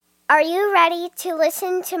Are you ready to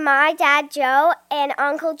listen to my dad Joe and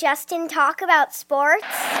Uncle Justin talk about sports?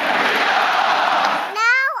 Now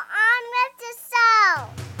on with the show.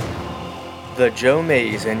 The Joe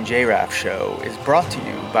Mays and J-Raff Show is brought to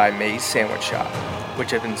you by Mays Sandwich Shop,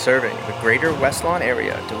 which have been serving the greater West Lawn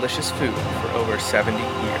area delicious food for over 70 years.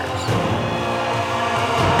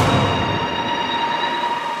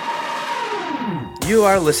 You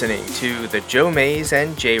are listening to the Joe Mays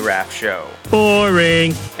and J-Raff Show.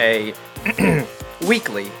 Boring. A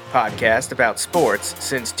weekly podcast about sports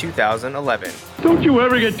since 2011. Don't you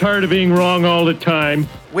ever get tired of being wrong all the time?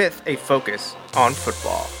 With a focus on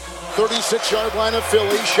football. 36-yard line of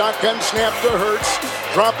Philly, shotgun snap to Hurts,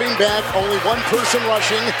 dropping back, only one person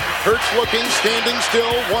rushing, Hurts looking, standing still,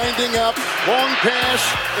 winding up, long pass,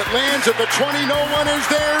 it lands at the 20, no one is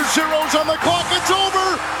there, zeros on the clock, it's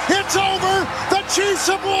over, the Chiefs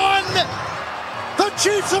have won! The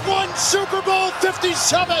Chiefs have won Super Bowl 57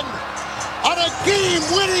 on a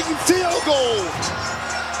game-winning field goal,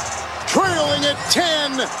 trailing at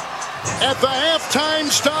 10. At the halftime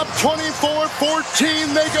stop,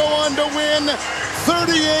 24-14, they go on to win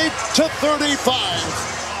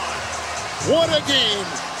 38-35. What a game.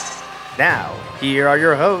 Now, here are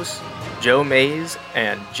your hosts, Joe Mays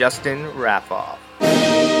and Justin Raffoff.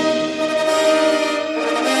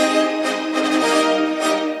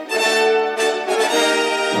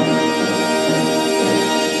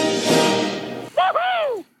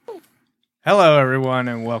 Hello, everyone,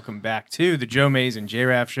 and welcome back to the Joe Mays and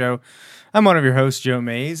J-Raff Show. I'm one of your hosts, Joe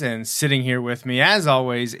Mays, and sitting here with me, as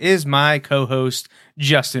always, is my co-host,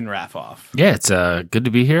 Justin Raffoff. Yeah, it's good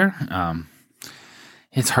to be here.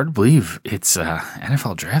 It's hard to believe it's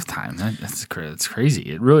NFL draft time. That's crazy.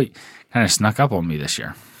 It really kind of snuck up on me this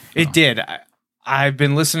year. It did. I've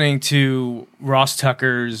been listening to Ross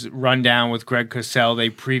Tucker's rundown with Greg Cosell. They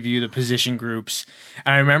preview the position groups,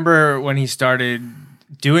 and I remember when he started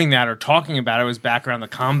doing that or talking about it was back around the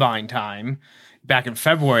combine time back in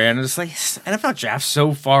February, and it's like NFL draft's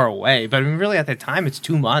so far away, but I mean really at that time it's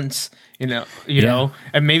 2 months, you know,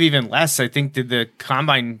 and maybe even less. I think did the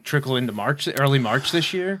combine trickle into early March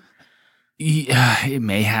this year? Yeah, it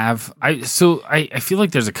may have. I feel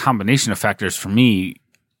like there's a combination of factors for me,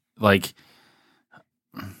 like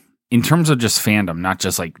in terms of just fandom, not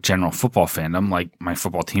just like general football fandom. Like my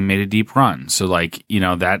football team made a deep run, so like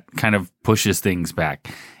that kind of pushes things back.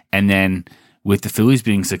 And then with the Phillies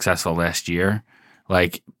being successful last year,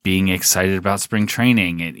 like being excited about spring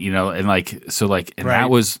training, and that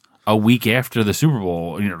was a week after the Super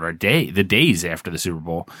Bowl, or the days after the Super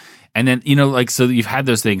Bowl, and then so you've had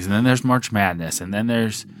those things, and then there's March Madness, and then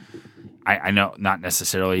there's I know not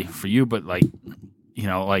necessarily for you, but like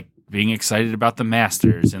being excited about the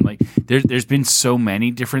Masters, and like there's been so many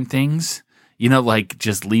different things, like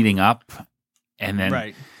just leading up, and then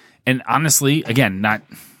right. And honestly, again, not,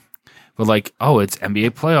 but like, oh, it's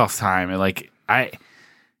NBA playoff time, and like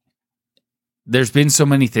there's been so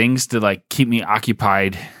many things to like keep me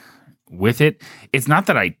occupied with it. It's not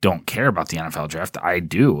that I don't care about the NFL draft, I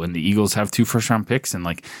do, and the Eagles have 2 first-round picks, and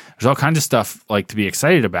like there's all kinds of stuff like to be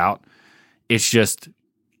excited about. It's just,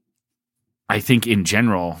 I think in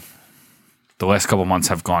general, the last couple months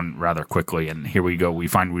have gone rather quickly, and here we go. We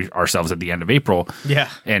find ourselves at the end of April. Yeah,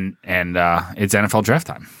 and it's NFL draft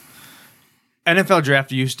time. NFL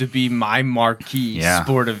draft used to be my marquee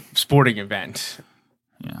sporting event.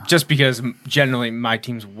 Yeah. Just because generally my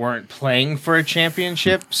teams weren't playing for a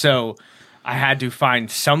championship, so I had to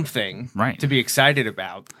find something to be excited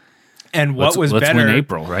about. And let's better win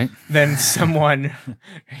April, right? Than someone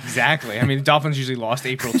exactly. I mean, the Dolphins usually lost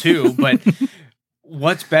April too, but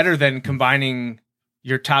what's better than combining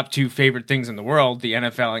your top 2 favorite things in the world, the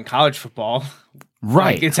NFL and college football?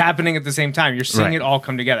 Right. Like, it's happening at the same time. You're seeing it all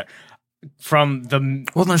come together.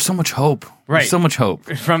 There's so much hope. Right. There's so much hope.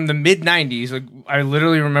 From the mid-'90s, like, I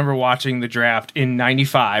literally remember watching the draft in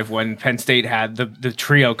 95 when Penn State had the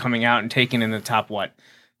trio coming out and taking in the top, what?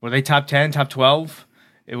 Were they top 10, top 12?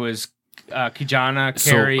 It was Kijana,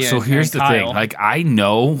 Carey, and Kyle. So here's the thing. Like, I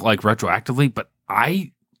know, like, retroactively, but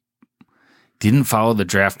I didn't follow the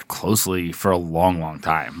draft closely for a long, long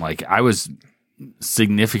time. Like, I was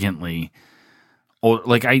significantly old.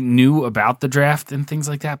 Like, I knew about the draft and things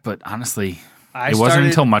like that, but honestly, it wasn't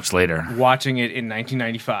until much later. Watching it in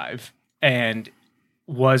 1995, and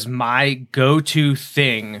was my go-to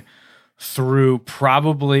thing through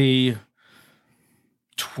probably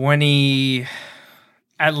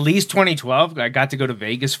at least 2012. I got to go to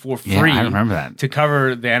Vegas for free. Yeah, I remember that. To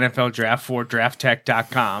cover the NFL draft for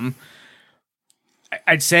drafttech.com.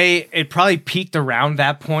 I'd say it probably peaked around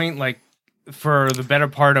that point, like for the better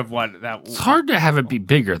part of what that. It's hard to have it be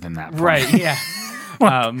bigger than that point. Right? Yeah.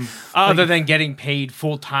 Other than getting paid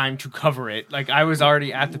full time to cover it. Like I was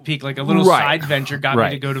already at the peak. Like a little side venture got me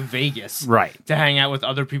to go to Vegas to hang out with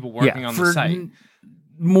other people working on the site.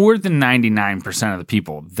 More than 99% of the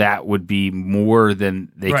people, that would be more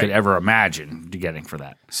than they could ever imagine getting for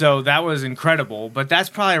that. So that was incredible. But that's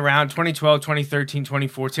probably around 2012, 2013,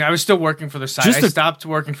 2014. I was still working for the site. I stopped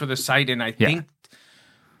working for the site, and I think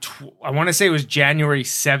I want to say it was January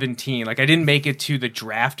 17. Like I didn't make it to the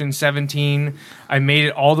draft in 17. I made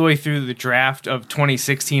it all the way through the draft of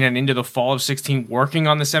 2016 and into the fall of 16 working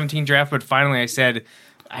on the 17 draft. But finally I said,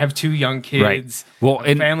 I have 2 young kids,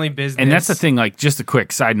 family business. And that's the thing, like just a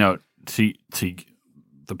quick side note to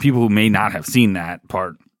the people who may not have seen that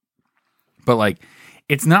part. But like,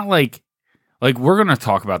 it's not like we're going to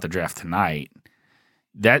talk about the draft tonight.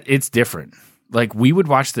 That it's different. Like we would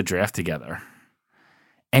watch the draft together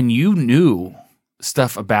and you knew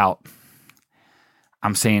stuff about,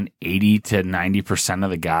 I'm saying 80 to 90% of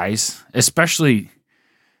the guys, especially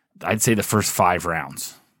I'd say the first 5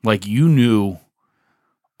 rounds. Like you knew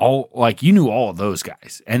all of those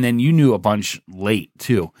guys. And then you knew a bunch late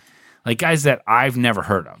too. Like guys that I've never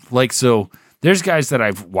heard of. Like, so there's guys that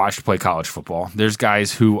I've watched play college football. There's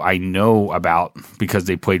guys who I know about because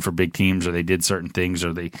they played for big teams or they did certain things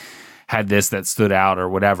or they had this that stood out or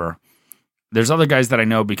whatever. There's other guys that I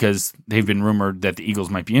know because they've been rumored that the Eagles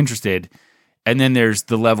might be interested. And then there's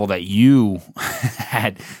the level that you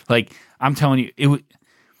had. Like, I'm telling you,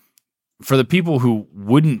 for the people who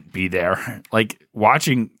wouldn't be there, like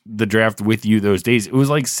watching the draft with you those days, it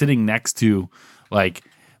was like sitting next to like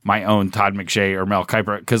my own Todd McShay or Mel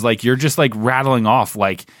Kiper. Cause like, you're just like rattling off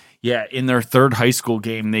like, yeah, in their 3rd high school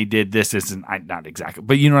game, they did this, and not exactly,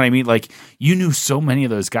 but you know what I mean? Like you knew so many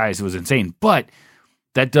of those guys. It was insane, but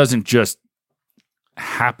that doesn't just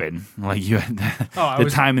happen. Like you had the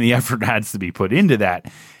time and the effort has to be put into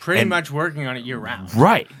that. Pretty much working on it year round.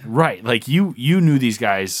 Right. Like you knew these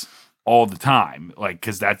guys all the time, like,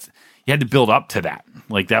 because you had to build up to that.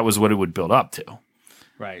 Like that was what it would build up to.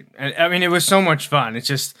 Right. And I mean, it was so much fun. It's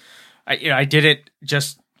just, I did it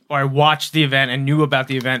or I watched the event and knew about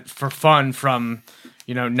the event for fun from,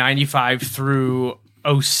 95 through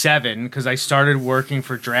 07, because I started working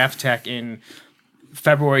for Draft Tech in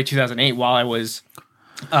February 2008 while I was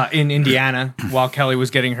in Indiana, while Kelly was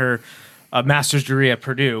getting her master's degree at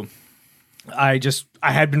Purdue. I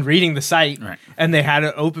had been reading the site and they had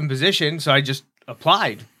an open position. So I just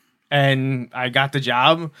applied and I got the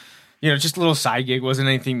job, just a little side gig, wasn't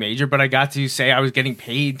anything major, but I got to say I was getting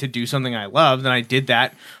paid to do something I loved. And I did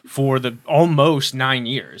that for almost 9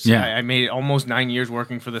 years. Yeah. I made it almost 9 years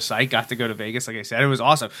working for the site, got to go to Vegas. Like I said, it was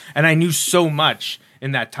awesome. And I knew so much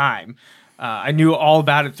in that time. I knew all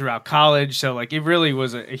about it throughout college. So like, it really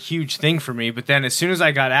was a huge thing for me. But then as soon as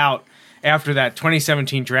I got out, after that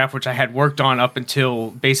 2017 draft, which I had worked on up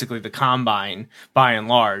until basically the combine, by and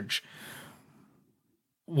large,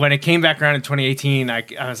 when it came back around in 2018, I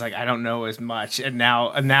was like, I don't know as much, and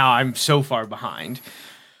now I'm so far behind.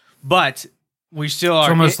 But we still are. It's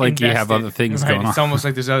almost like invested. you have other things going on. It's almost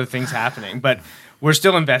like there's other things happening, but we're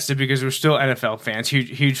still invested because we're still NFL fans,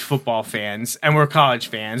 huge football fans, and we're college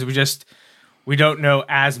fans. We don't know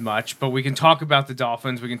as much, but we can talk about the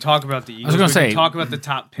Dolphins. We can talk about the Eagles. We can talk about the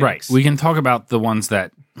top picks. Right. We can talk about the ones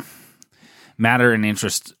that matter and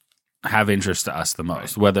have interest to us the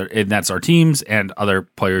most, and that's our teams and other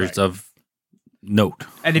players of note.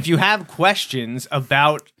 And if you have questions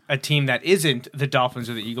about a team that isn't the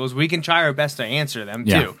Dolphins or the Eagles, we can try our best to answer them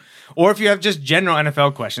too. Or if you have just general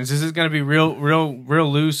NFL questions, this is going to be real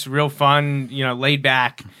loose, real fun, laid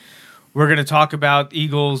back. We're going to talk about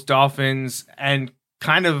Eagles, Dolphins, and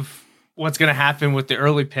kind of what's going to happen with the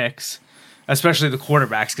early picks, especially the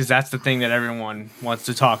quarterbacks, because that's the thing that everyone wants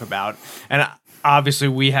to talk about. And obviously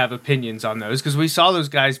we have opinions on those because we saw those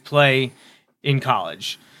guys play in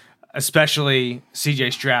college, especially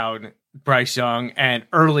C.J. Stroud, Bryce Young, and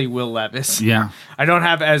early Will Levis. Yeah. I don't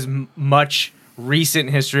have as much recent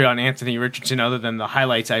history on Anthony Richardson other than the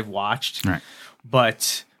highlights I've watched. Right.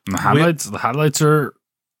 But the highlights are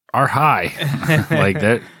high. Like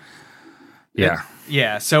that. Yeah.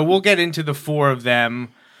 Yeah. So we'll get into the 4 of them,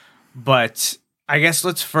 but I guess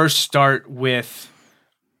let's start with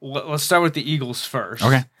the Eagles first.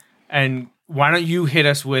 Okay. And why don't you hit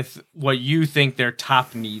us with what you think their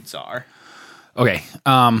top needs are? Okay.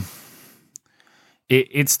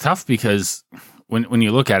 It's tough because when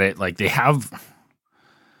you look at it, like they have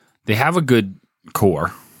a good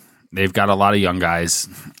core. They've got a lot of young guys.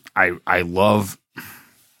 I love,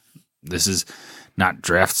 this is not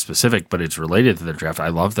draft specific, but it's related to the draft. I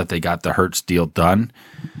love that they got the Hurts deal done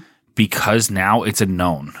because now it's a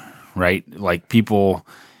known, right? Like people,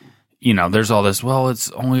 there's all this, well, it's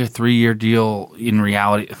only a 3-year deal. In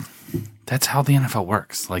reality, that's how the NFL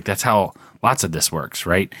works. Like, that's how lots of this works,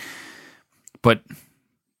 right? But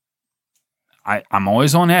I'm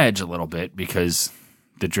always on edge a little bit because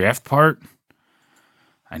the draft part,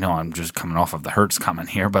 I know I'm just coming off of the Hurts comment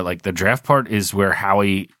here, but like the draft part is where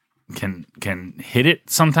Howie can hit it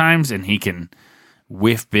sometimes and he can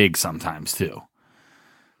whiff big sometimes too.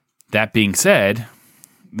 That being said,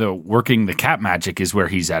 working the cap magic is where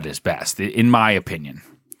he's at his best, in my opinion.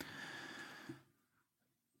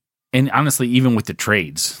 And honestly, even with the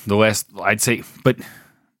trades, but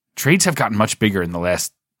trades have gotten much bigger in the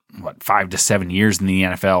last 5 to 7 years in the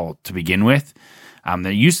NFL to begin with.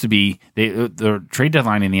 There used to be the trade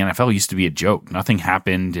deadline in the NFL used to be a joke. Nothing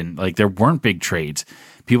happened, and like there weren't big trades.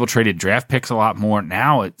 People traded draft picks a lot more.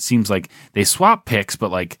 Now it seems like they swap picks,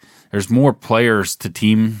 but like there's more players to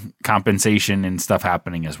team compensation and stuff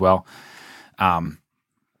happening as well. I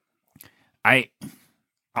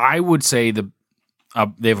would say they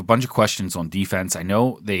have a bunch of questions on defense. I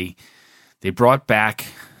know they brought back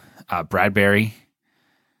Bradbury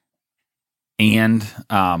and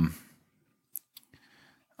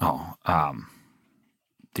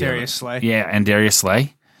Darius Slay. Yeah, and Darius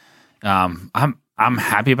Slay. I'm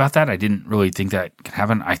happy about that. I didn't really think that could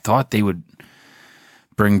happen. I thought they would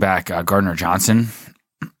bring back Gardner Johnson.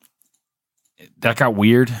 That got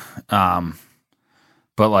weird. But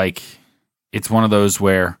like, it's one of those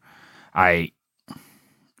where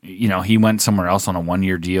he went somewhere else on a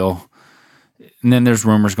 1-year deal. And then there's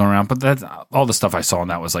rumors going around, but that's all the stuff I saw,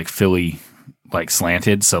 and that was like Philly, like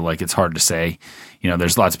slanted. So like, it's hard to say,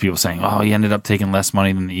 there's lots of people saying, oh, he ended up taking less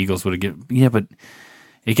money than the Eagles would have given. Yeah, but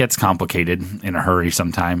it gets complicated in a hurry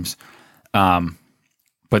sometimes.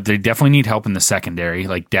 But they definitely need help in the secondary,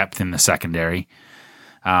 like depth in the secondary.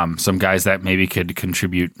 Some guys that maybe could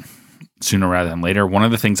contribute sooner rather than later. One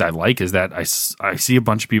of the things I like is that I see a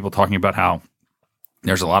bunch of people talking about how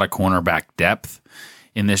there's a lot of cornerback depth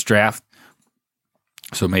in this draft.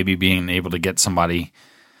 So maybe being able to get somebody,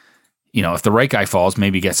 if the right guy falls,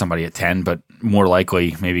 maybe get somebody at 10, but more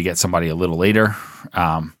likely maybe get somebody a little later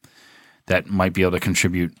that might be able to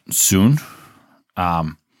contribute soon.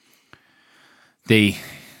 They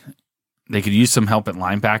could use some help at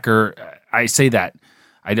linebacker. I say that.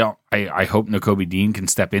 I hope Nakobe Dean can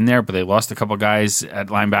step in there, but they lost a couple guys at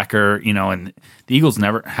linebacker, and the Eagles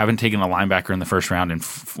haven't taken a linebacker in the first round in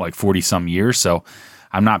like 40 some years. So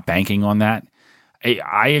I'm not banking on that.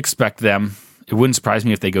 I expect them. It wouldn't surprise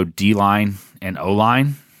me if they go D-line and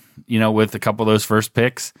O-line, with a couple of those first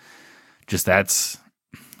picks. Just that's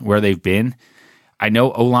where they've been. I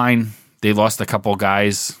know O-line, they lost a couple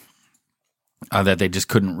guys that they just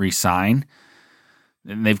couldn't re-sign.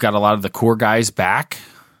 And they've got a lot of the core guys back.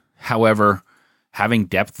 However, having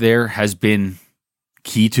depth there has been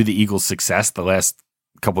key to the Eagles' success the last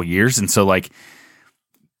couple years. And so, like,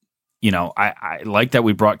 I like that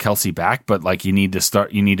we brought Kelsey back, but like you need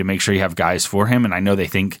to make sure you have guys for him. And I know they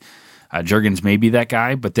think Juergens may be that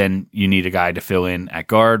guy, but then you need a guy to fill in at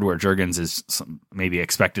guard where Juergens is maybe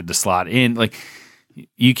expected to slot in. Like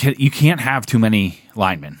you can't have too many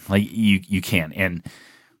linemen. Like you can't. And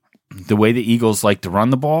the way the Eagles like to run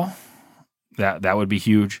the ball, that would be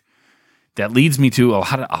huge. That leads me to a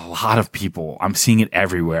lot of people. I'm seeing it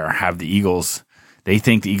everywhere. Have the Eagles. They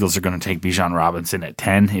think the Eagles are going to take Bijan Robinson at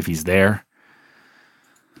 10 if he's there.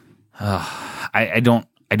 I don't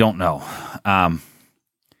know.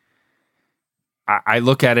 I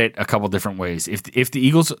look at it a couple different ways. If the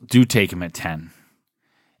Eagles do take him at 10,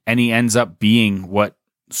 and he ends up being what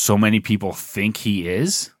so many people think he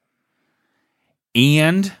is,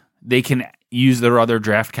 and they can use their other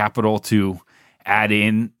draft capital to add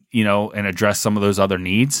in, and address some of those other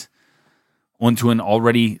needs onto an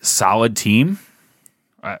already solid team.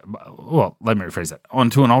 Well, let me rephrase that.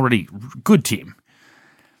 Onto an already good team.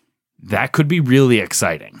 That could be really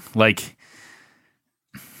exciting. Like,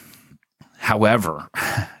 however,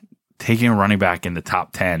 taking a running back in the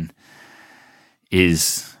top 10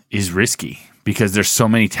 is risky because there's so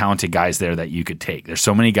many talented guys there that you could take. There's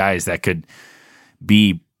so many guys that could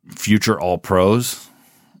be future all-pros,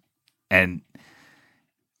 and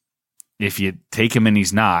if you take him and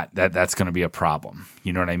he's not, that's going to be a problem.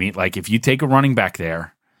 You know what I mean? Like, if you take a running back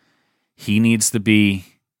there, he needs to be,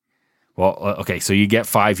 well, okay, so you get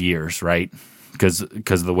 5 years, right? Because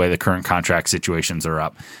of the way the current contract situations are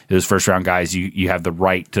up. Those first-round guys, you have the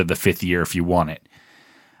right to the 5th year if you want it.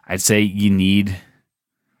 I'd say you need,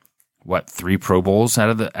 3 Pro Bowls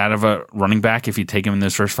out of a running back if you take him in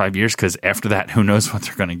those first 5 years? Because after that, who knows what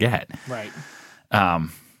they're going to get. Right.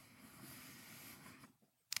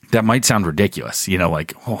 that might sound ridiculous,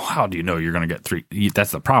 like, oh, how do you know you're going to get 3?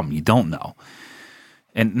 That's the problem. You don't know.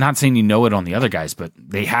 And not saying you know it on the other guys, but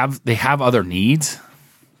they have other needs.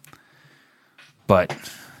 But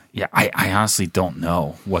yeah, I honestly don't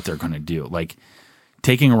know what they're going to do. Like,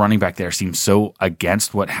 taking a running back there seems so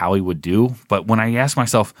against what Howie would do. But when I ask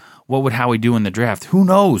myself, what would Howie do in the draft? Who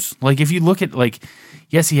knows? Like, if you look at, like,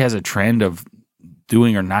 yes, he has a trend of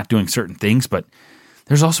doing or not doing certain things, but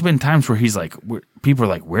there's also been times where he's like, people are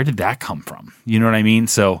like, where did that come from? You know what I mean?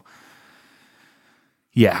 So,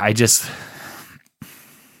 yeah,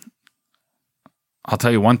 I'll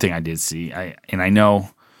tell you one thing I did see. I know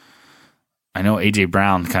AJ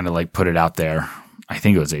Brown kind of like put it out there. I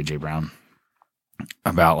think it was AJ Brown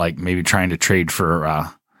about like maybe trying to trade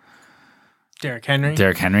for Derrick Henry.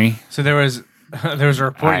 Derrick Henry. So there was a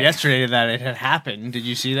report yesterday that it had happened. Did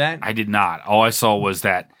you see that? I did not. All I saw was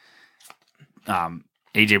that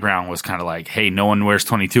AJ Brown was kind of like, "Hey, no one wears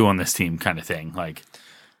 22 on this team," kind of thing. Like,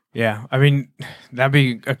 yeah, I mean, that'd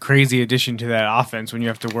be a crazy addition to that offense when you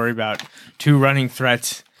have to worry about 2 running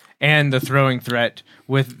threats and the throwing threat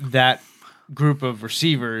with that group of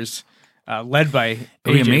receivers led by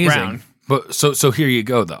AJ Brown. But so here you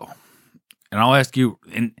go though, and I'll ask you,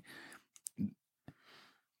 and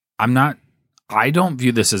I don't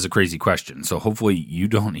view this as a crazy question, so hopefully you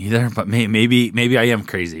don't either. But maybe I am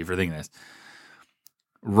crazy for thinking this.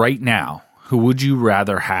 Right now, who would you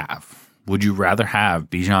rather have? Would you rather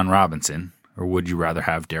have Bijan Robinson or would you rather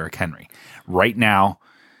have Derrick Henry? Right now,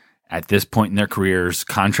 at this point in their careers,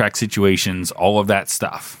 contract situations, all of that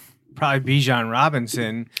stuff. Probably Bijan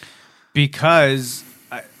Robinson, because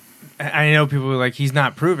I know people are like, he's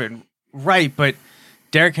not proven. Right, but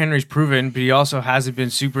Derrick Henry's proven, but he also hasn't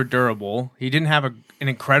been super durable. He didn't have an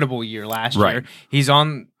incredible year last year. He's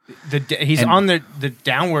on the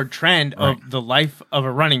downward trend of the life of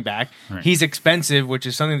a running back. Right. He's expensive, which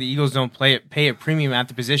is something the Eagles don't pay a premium at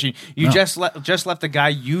the position. You just let the guy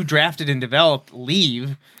you drafted and developed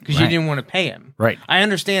leave because you didn't want to pay him. Right. I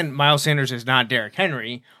understand Miles Sanders is not Derrick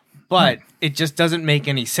Henry, but it just doesn't make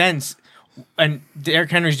any sense. And Derrick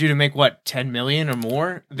Henry's due to make what, $10 million or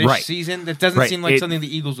more this season? That doesn't seem like something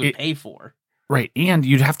the Eagles would pay for. Right, and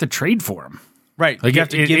you'd have to trade for him. Right, like you have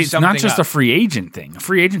to give it's not just a free agent thing. A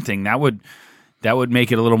free agent thing that would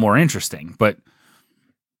make it a little more interesting. But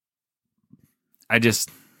I don't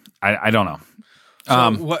know.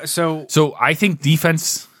 So I think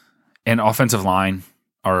defense and offensive line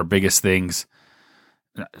are our biggest things.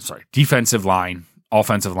 Sorry, defensive line,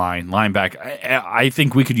 offensive line, linebacker. I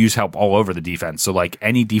think we could use help all over the defense. So like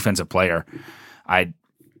any defensive player, I'd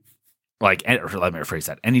like. Or let me rephrase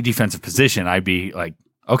that. Any defensive position, I'd be like,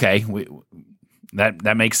 okay,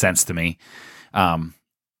 that makes sense to me.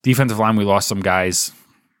 Defensive line, we lost some guys.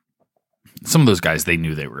 Some of those guys, they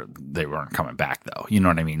knew they weren't coming back though. You know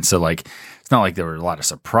what I mean? So like, it's not like there were a lot of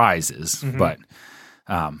surprises, but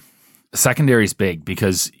secondary is big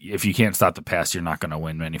because if you can't stop the pass, you're not going to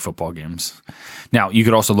win many football games. Now, you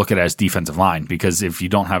could also look at it as defensive line because if you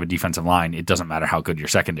don't have a defensive line, it doesn't matter how good your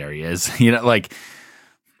secondary is. You know, like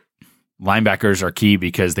linebackers are key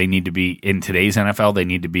because they need to be in today's NFL. They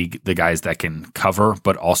need to be the guys that can cover,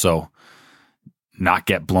 but also not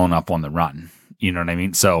get blown up on the run. You know what I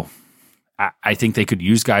mean? So I think they could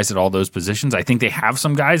use guys at all those positions. I think they have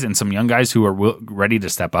some guys and some young guys who are ready to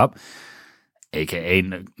step up, aka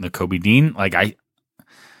Nakobe Dean.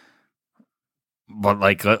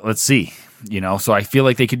 Let's see. You know, so I feel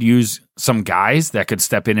like they could use some guys that could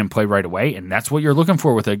step in and play right away, and that's what you're looking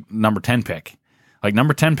for with a number 10 pick. Like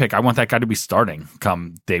number 10 pick, I want that guy to be starting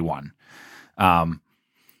come day one. That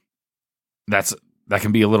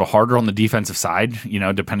can be a little harder on the defensive side, you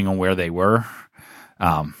know, depending on where they were.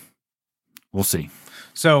 We'll see.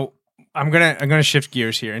 So I'm gonna shift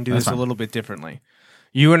gears here and do this a little bit differently.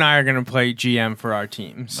 You and I are gonna play GM for our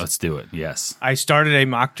teams. Let's do it. Yes. I started a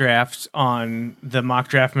mock draft on the mock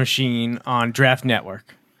draft machine on Draft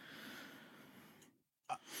Network.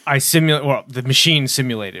 The machine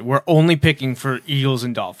simulated. We're only picking for Eagles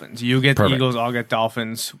and Dolphins. You get the Eagles, I'll get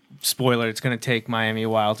Dolphins. Spoiler, it's going to take Miami a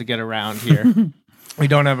while to get around here. We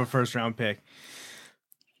don't have a first round pick.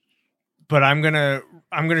 But I'm gonna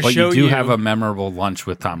show you. But you do have a memorable lunch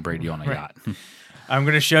with Tom Brady on a yacht. I'm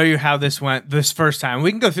gonna show you how this went this first time.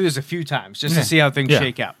 We can go through this a few times just to see how things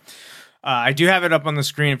shake out. I do have it up on the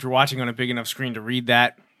screen if you're watching on a big enough screen to read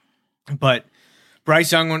that. But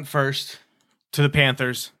Bryce Young went first to the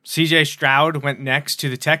Panthers. CJ Stroud went next to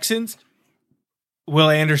the Texans. Will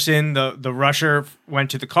Anderson, the rusher,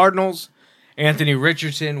 went to the Cardinals. Anthony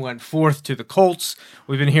Richardson went fourth to the Colts.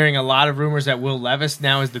 We've been hearing a lot of rumors that Will Levis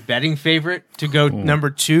now is the betting favorite to go number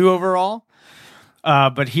 2 overall.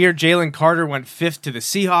 But here, Jalen Carter went 5th to the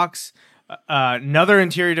Seahawks. Another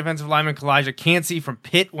interior defensive lineman, Kalijah Cansey from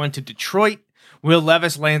Pitt, went to Detroit. Will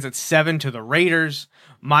Levis lands at 7 to the Raiders.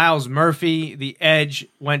 Miles Murphy, the edge,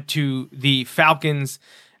 went to the Falcons.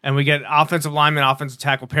 And we get offensive lineman, offensive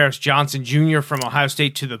tackle Paris Johnson Jr. from Ohio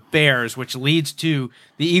State to the Bears, which leads to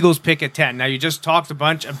the Eagles pick at 10. Now, you just talked a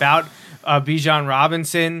bunch about Bijan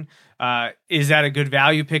Robinson. Is that a good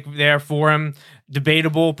value pick there for him?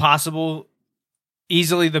 Debatable, possible,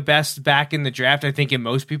 easily the best back in the draft, I think, in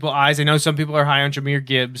most people's eyes. I know some people are high on Jahmyr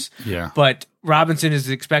Gibbs, but Robinson is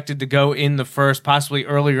expected to go in the first, possibly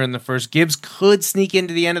earlier in the first. Gibbs could sneak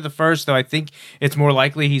into the end of the first, though I think it's more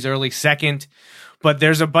likely he's early second. But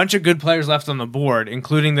there's a bunch of good players left on the board,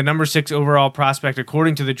 including the number 6 overall prospect,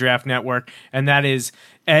 according to the Draft Network, and that is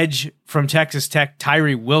edge from Texas Tech,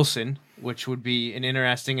 Tyree Wilson, which would be an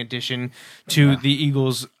interesting addition to the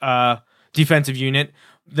Eagles' defensive unit.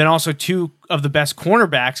 Then also 2 of the best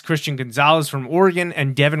cornerbacks, Christian Gonzalez from Oregon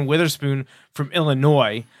and Devin Witherspoon from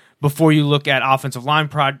Illinois, before you look at offensive line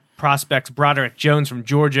prospects, Broderick Jones from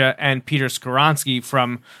Georgia and Peter Skoronski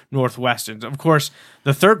from Northwestern. Of course,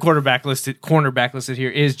 the third cornerback listed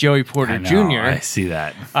here is Joey Porter Jr. I see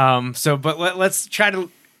that. But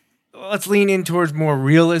let's lean in towards more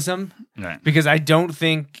realism, because I don't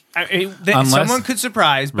think someone could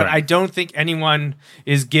surprise, but I don't think anyone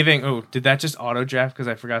is giving. Oh, did that just auto draft because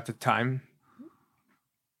I forgot the time?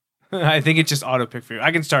 I think it just auto picked for you.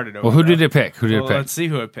 I can start it over. Well, who did it pick? Let's see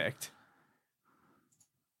who it picked.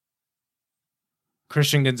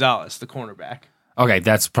 Christian Gonzalez, the cornerback. Okay,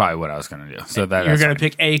 that's probably what I was going to do. So you're going to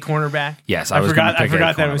pick a cornerback. Yes, I forgot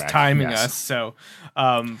that it was timing us. So,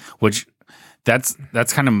 which that's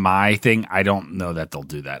kind of my thing. I don't know that they'll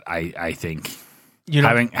do that. I think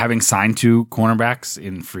having signed 2 cornerbacks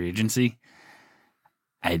in free agency,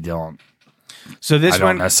 I don't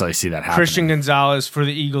necessarily see that happening. Christian Gonzalez for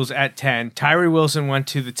the Eagles at 10. Tyree Wilson went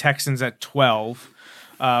to the Texans at 12.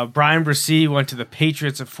 Brian Bresee went to the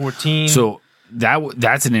Patriots at 14. So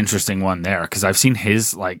that's an interesting one there, because I've seen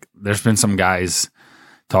his, there's been some guys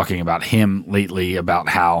talking about him lately about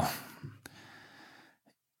how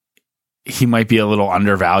he might be a little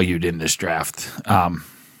undervalued in this draft.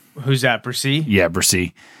 Who's that, Bresee? Yeah,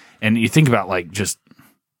 Bresee. And you think about just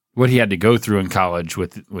what he had to go through in college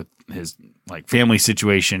with his family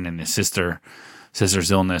situation and his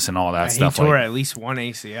sister's illness and all that stuff. He tore at least one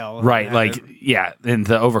ACL. Right. And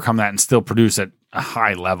to overcome that and still produce at a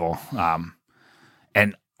high level,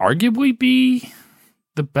 and arguably be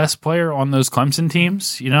the best player on those Clemson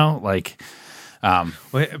teams,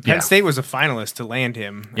 Penn State was a finalist to land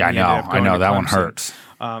him. Yeah, I know. That one hurts.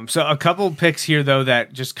 So a couple picks here, though,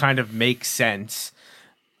 that just kind of make sense.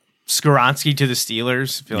 Skoronski to the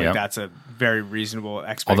Steelers. I feel like that's a very reasonable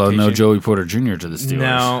expectation. Although no Joey Porter Jr. to the Steelers.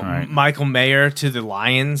 No, right. Michael Mayer to the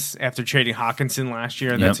Lions after trading Hawkinson last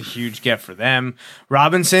year. That's a huge get for them.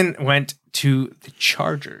 Robinson went to the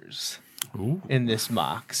Chargers in this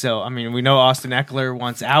mock. So, we know Austin Eckler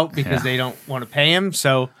wants out because they don't want to pay him.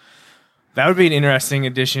 So that would be an interesting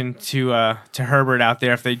addition to Herbert out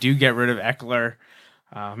there if they do get rid of Eckler.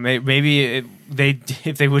 Maybe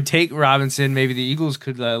if they would take Robinson, maybe the Eagles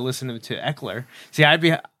could listen to Eckler. See, I'd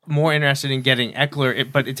be more interested in getting Eckler,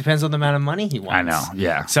 but it depends on the amount of money he wants. I know,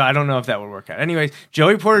 yeah. So I don't know if that would work out. Anyways,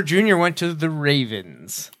 Joey Porter Jr. went to the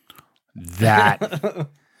Ravens.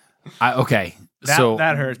 Okay.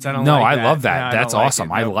 That hurts. I don't no, like I that. love that. No, That's awesome.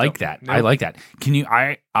 Like I like that. I like that. Can you?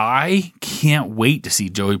 I can't wait to see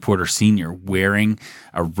Joey Porter Sr. wearing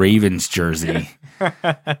a Ravens jersey,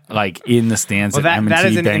 in the stands at M&T that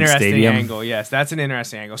is an Bank interesting Stadium. angle. Yes, that's an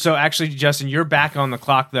interesting angle. So actually, Justin, you're back on the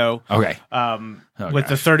clock though. Okay. With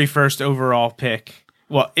the 31st overall pick.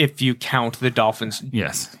 Well, if you count the Dolphins,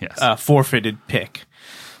 yes, forfeited pick.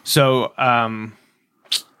 So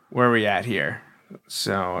where are we at here?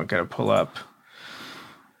 So I'm gonna pull up.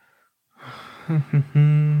 All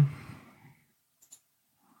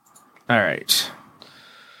right.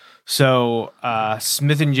 So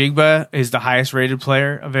Smith and Jigba is the highest rated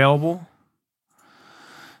player available.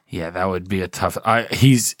 Yeah, that would be a tough.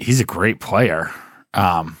 He's a great player.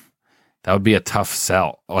 That would be a tough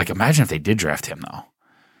sell. Imagine if they did draft him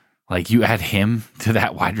though. You add him to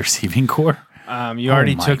that wide receiving core. You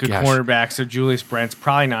already took a cornerback, so Julius Brent's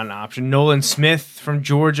probably not an option. Nolan Smith from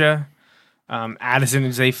Georgia. Addison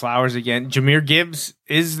and Zay Flowers again. Jahmyr Gibbs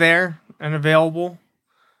is there and available.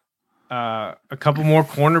 A couple more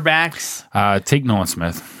cornerbacks. Take Nolan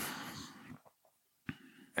Smith.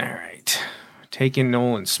 All right. Taking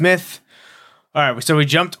Nolan Smith. All right, so we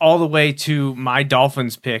jumped all the way to my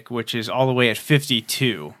Dolphins pick, which is all the way at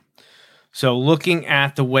 52. So looking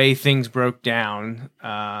at the way things broke down,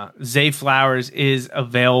 Zay Flowers is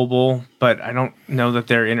available, but I don't know that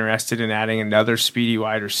they're interested in adding another speedy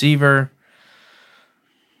wide receiver.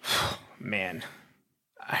 Man,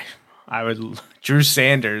 I would. Drew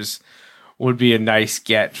Sanders would be a nice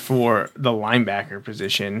get for the linebacker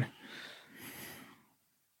position.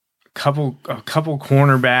 A couple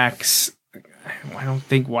cornerbacks. I don't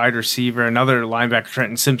think wide receiver. Another linebacker,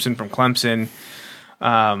 Trenton Simpson from Clemson.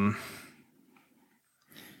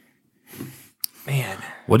 Man,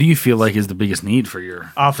 what do you feel like is the biggest need for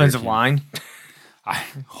your offensive line? I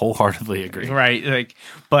wholeheartedly agree. Right,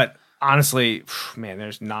 but honestly, man,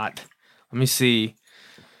 there's not. Let me see.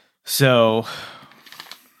 So,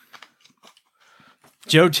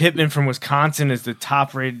 Joe Tippmann from Wisconsin is the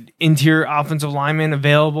top-rated interior offensive lineman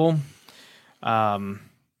available.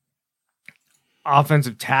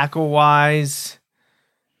 Offensive tackle-wise,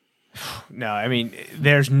 no, I mean,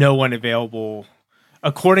 there's no one available.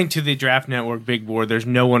 According to the Draft Network Big Board, there's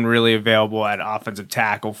no one really available at offensive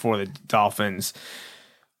tackle for the Dolphins.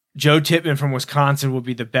 Joe Tippmann from Wisconsin would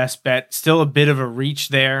be the best bet. Still a bit of a reach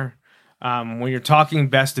there. When you're talking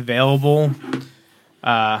best available,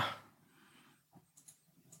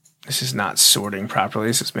 this is not sorting properly.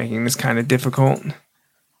 This is making this kind of difficult.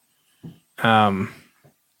 Lots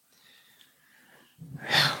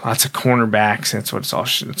of cornerbacks. That's what it's all.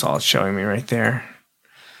 That's all it's showing me right there.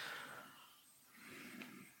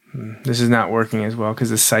 This is not working as well because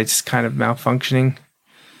the site's kind of malfunctioning.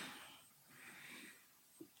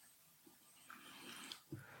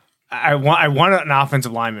 I want an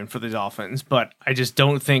offensive lineman for the Dolphins, but I just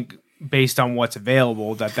don't think, based on what's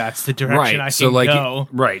available, that's the direction I think go.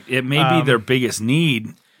 Right. It may be their biggest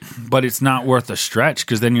need, but it's not worth a stretch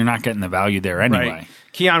because then you're not getting the value there anyway. Right.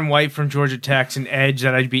 Keon White from Georgia Tech's an edge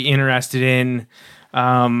that I'd be interested in.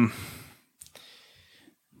 Yeah,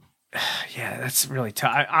 that's really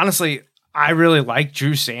tough. Honestly, I really like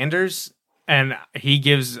Drew Sanders, and he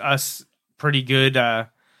gives us pretty good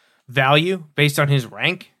value based on his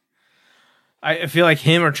rank. I feel like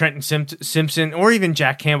him or Trenton Simpson or even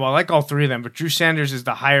Jack Campbell, I like all three of them, but Drew Sanders is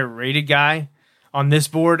the higher rated guy on this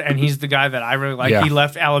board, and he's the guy that I really like. Yeah. He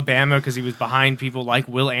left Alabama because he was behind people like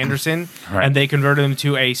Will Anderson, and they converted him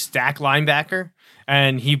to a stack linebacker,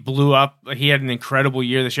 and he blew up. He had an incredible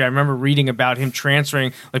year this year. I remember reading about him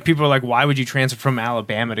transferring. Like, people are like, why would you transfer from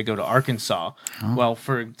Alabama to go to Arkansas? Oh. Well,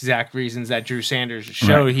 for exact reasons that Drew Sanders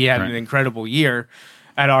showed. He had an incredible year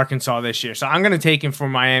at Arkansas this year. So I'm going to take him for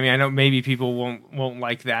Miami. I know maybe people won't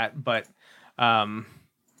like that, but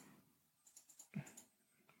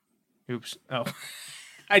oops. Oh,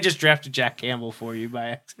 I just drafted Jack Campbell for you by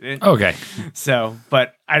accident. Okay. So,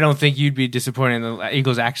 but I don't think you'd be disappointed in the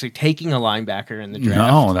Eagles actually taking a linebacker in the draft.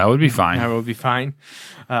 No, that would be fine. That would be fine.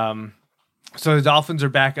 So the Dolphins are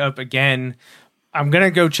back up again. I'm going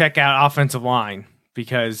to go check out offensive line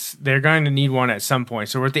because they're going to need one at some point.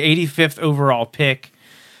 So we're at the 85th overall pick.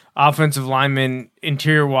 Offensive lineman,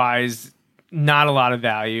 interior-wise, not a lot of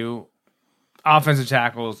value. Offensive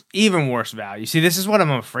tackles, even worse value. See, this is what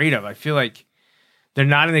I'm afraid of. I feel like they're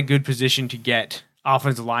not in a good position to get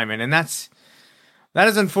offensive linemen, and that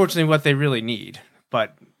is unfortunately what they really need.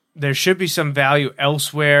 But there should be some value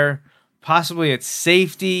elsewhere, possibly at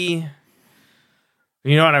safety.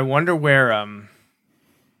 You know what? I wonder where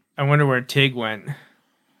Tig went.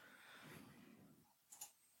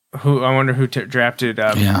 I wonder who drafted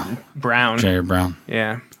Brown. Jair Brown.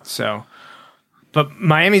 Yeah. So, but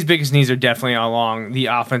Miami's biggest needs are definitely along the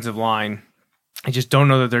offensive line. I just don't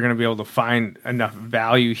know that they're going to be able to find enough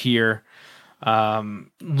value here.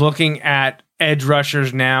 Looking at edge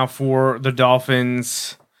rushers now for the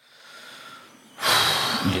Dolphins.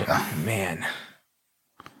 Yeah, man,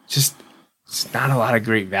 just it's not a lot of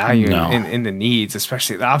great value in the needs,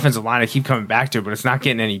 especially the offensive line. I keep coming back to it, but it's not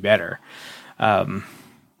getting any better.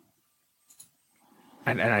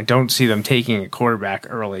 And I don't see them taking a quarterback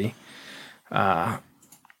early. I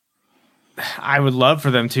would love for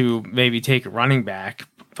them to maybe take a running back,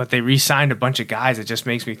 but they re-signed a bunch of guys. It just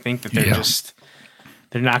makes me think that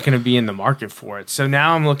they're not going to be in the market for it. So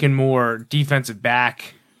now I'm looking more defensive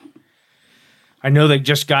back. I know they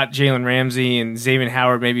just got Jalen Ramsey and Xavier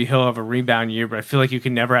Howard. Maybe he'll have a rebound year, but I feel like you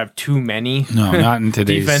can never have too many not in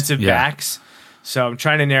today's defensive backs. So I'm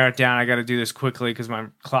trying to narrow it down. I got to do this quickly because my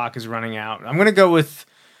clock is running out. I'm going to go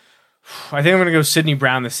Sidney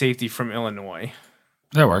Brown, the safety from Illinois.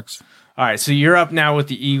 That works. All right, so you're up now with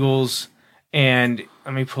the Eagles, and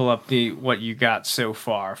let me pull up what you got so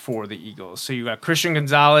far for the Eagles. So you got Christian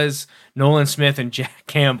Gonzalez, Nolan Smith, and Jack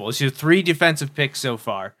Campbell. So 3 defensive picks so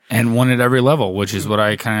far, and one at every level, which is what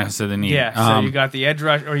I kind of said they need. Yeah. So you got the edge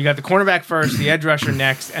rush, or you got the cornerback first, the edge rusher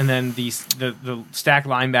next, and then the stack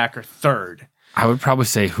linebacker third. I would probably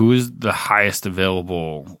say who is the highest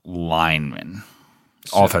available lineman,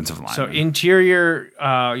 offensive lineman. So interior,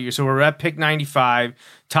 so we're at pick 95.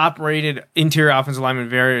 Top rated interior offensive lineman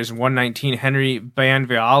variant is 119, Henry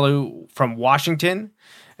Banvialu from Washington.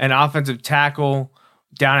 And offensive tackle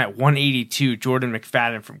down at 182, Jordan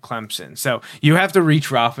McFadden from Clemson. So you have to reach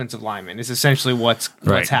for offensive linemen is essentially what's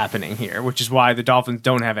happening here, which is why the Dolphins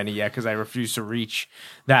don't have any yet, because I refuse to reach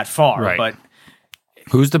that far. Right. But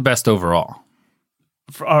who's the best overall?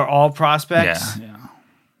 Are all prospects? Yeah.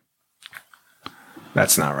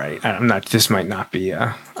 That's not right. I'm not. This might not be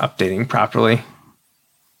updating properly.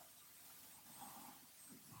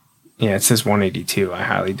 Yeah, it says 182. I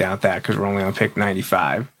highly doubt that because we're only on pick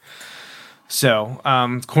 95. So,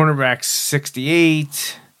 cornerback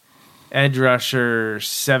 68, edge rusher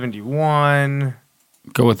 71.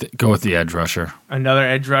 Go with the edge rusher. Another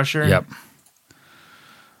edge rusher. Yep.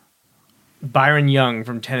 Byron Young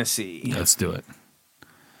from Tennessee. Let's do it.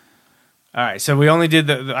 All right, so we only did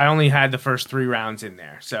I only had the first 3 rounds in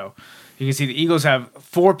there. So you can see the Eagles have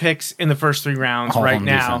 4 picks in the first 3 rounds All right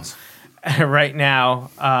now. Defense. Right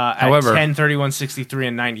now, However, at 10, 31, 63,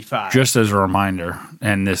 and 95. Just as a reminder,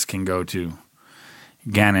 and this can go to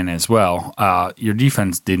Gannon as well, your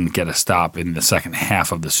defense didn't get a stop in the second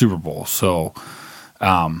half of the Super Bowl. So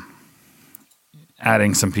adding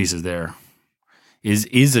some pieces there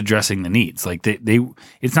is addressing the needs. Like they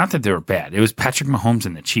it's not that they were bad. It was Patrick Mahomes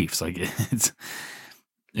and the Chiefs. Like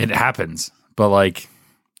it happens. But like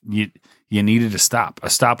you needed a stop. A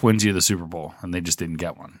stop wins you the Super Bowl, and they just didn't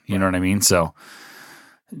get one. You know what I mean? So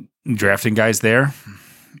drafting guys there,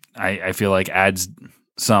 I feel like adds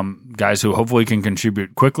some guys who hopefully can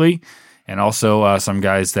contribute quickly, and also some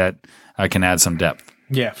guys that can add some depth.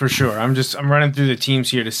 Yeah, for sure. I'm running through the teams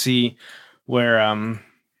here to see where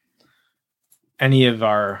any of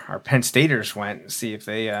our Penn Staters went and see if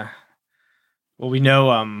they we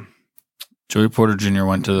know Joey Porter Jr.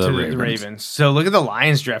 went to the Ravens. So look at the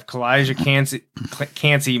Lions draft. Kalijah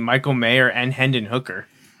Cansey, Michael Mayer, and Hendon Hooker.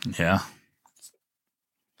 Yeah.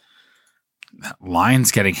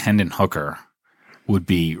 Lions getting Hendon Hooker would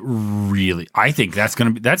be really, I think that's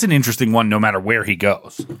an interesting one no matter where he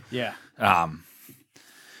goes. Yeah.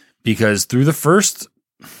 Because through the first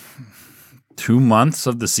 2 months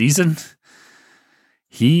of the season,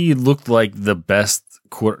 he looked like the best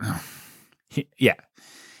quarter.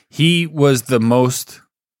 He was the most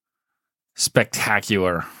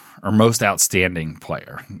spectacular or most outstanding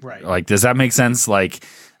player. Right. Like, does that make sense? Like,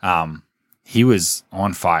 he was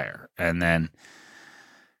on fire, and then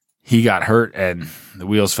he got hurt, and the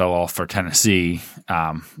wheels fell off for Tennessee.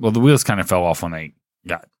 The wheels kind of fell off when they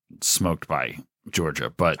got smoked by Georgia,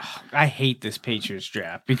 but I hate this Patriots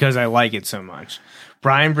draft because I like it so much.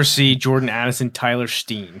 Brian Bresee, Jordan Addison, Tyler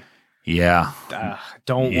Steen. Yeah.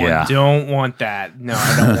 Don't want that. No,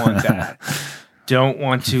 I don't want that. Don't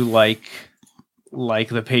want to like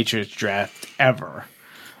the Patriots draft ever.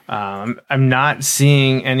 I'm not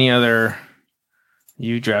seeing any other.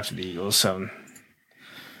 You drafted the Eagles, so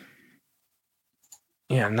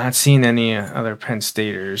yeah, I'm not seeing any other Penn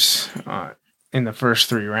Staters in the first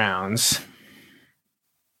 3 rounds.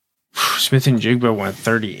 Smith and Jigba went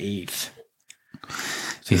 38th.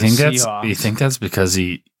 You think that's because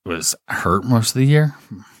he was hurt most of the year?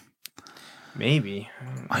 Maybe.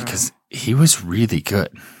 Because he was really good.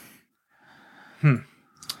 All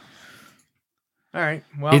right.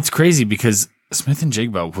 Well, it's crazy because Smith and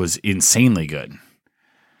Jigba was insanely good.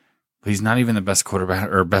 But he's not even the best quarterback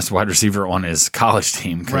or best wide receiver on his college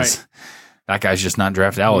team because that guy's just not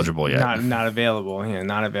draft eligible yet. Not available. Yeah,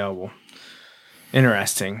 not available.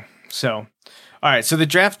 Interesting. So, all right. So the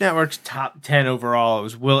Draft Network's top 10 overall, it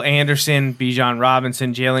was Will Anderson, Bijan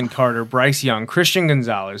Robinson, Jalen Carter, Bryce Young, Christian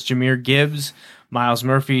Gonzalez, Jahmyr Gibbs, Miles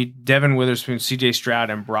Murphy, Devin Witherspoon, CJ Stroud,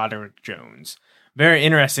 and Broderick Jones. Very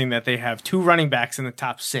interesting that they have 2 running backs in the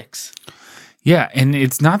top 6. Yeah, and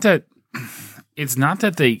it's not that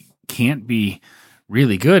they can't be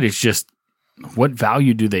really good. It's just what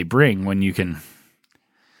value do they bring when you can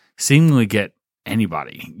seemingly get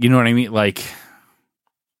anybody? You know what I mean? Like,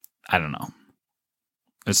 I don't know.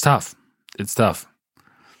 It's tough.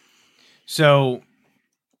 So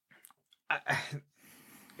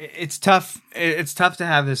it's tough. It's tough to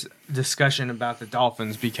have this discussion about the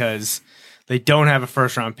Dolphins because they don't have a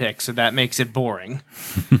first round pick, so that makes it boring.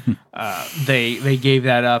 They gave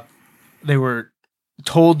that up. They were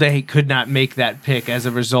told they could not make that pick as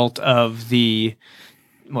a result of the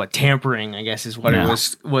tampering, I guess is what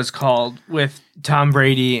it was called, with Tom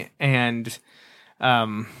Brady and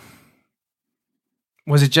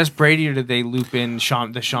was it just Brady, or did they loop in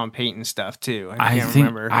the Sean Payton stuff too? I can't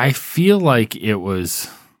remember. I feel like it was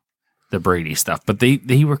the Brady stuff, but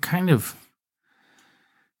they were kind of.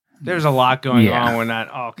 There's a lot going on when that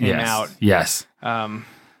all came out. Yes. So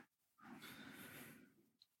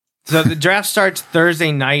the draft starts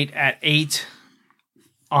Thursday night at 8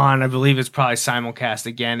 on, I believe it's probably simulcast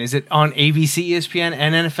again. Is it on ABC, ESPN,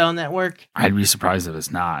 and NFL Network? I'd be surprised if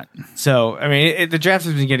it's not. So, I mean, the draft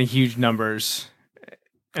has been getting huge numbers,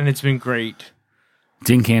 and it's been great. It's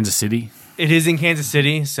in Kansas City. It is in Kansas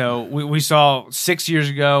City. So we saw 6 years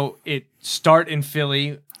ago it start in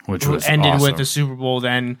Philly, which was ended awesome. with the Super Bowl.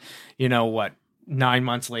 Then, 9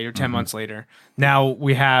 months later, 10 months later. Now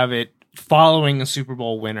we have it following a Super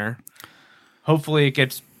Bowl winner. Hopefully it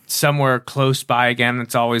gets somewhere close by again.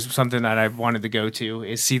 It's always something that I've wanted to go to,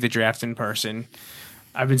 is see the draft in person.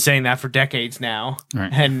 I've been saying that for decades now,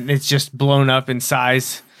 and it's just blown up in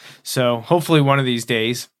size. So hopefully one of these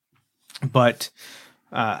days. But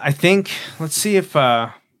I think, let's see if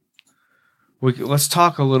let's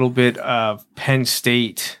talk a little bit of Penn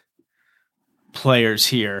State players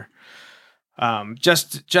here.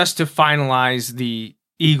 Just to finalize the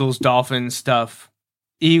Eagles-Dolphins stuff.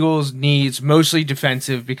 Eagles needs mostly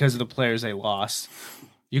defensive because of the players they lost.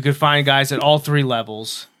 You could find guys at all three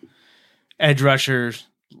levels: edge rushers,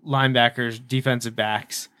 linebackers, defensive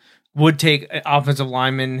backs. Would take offensive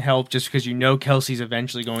lineman help just because Kelsey's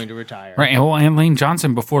eventually going to retire. Right. Well, and Lane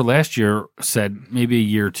Johnson before last year said maybe a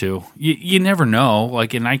year or two. You never know.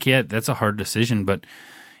 Like, and I get that's a hard decision, but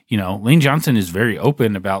Lane Johnson is very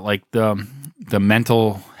open about like the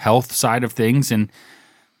mental health side of things, and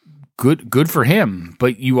good for him.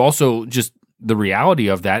 But you also just the reality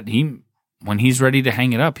of that, when he's ready to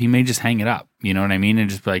hang it up, he may just hang it up. You know what I mean? And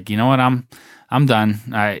just be like, you know what, I'm done.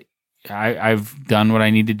 I've done what I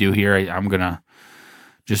need to do here. I'm gonna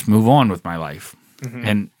just move on with my life. Mm-hmm.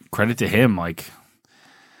 And credit to him. Like,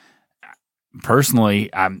 personally,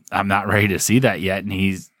 I'm not ready to see that yet, and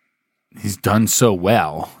he's done so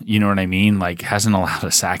well. You know what I mean? Like, hasn't allowed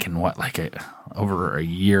a sack in over a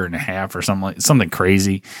year and a half or something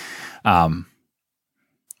crazy.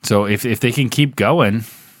 So if they can keep going,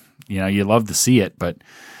 you love to see it. But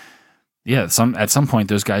yeah, at some point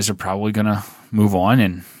those guys are probably gonna move on,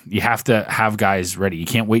 and you have to have guys ready. You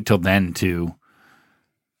can't wait till then to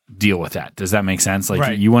deal with that. Does that make sense?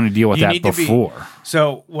 Like, you want to deal with that before.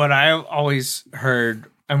 So what I always heard,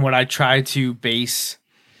 and what I try to base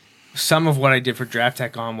some of what I did for Draft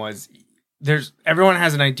Tech on, was everyone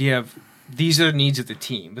has an idea of these are the needs of the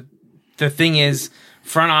team. But the thing is,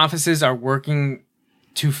 front offices are working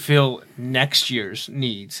to fill next year's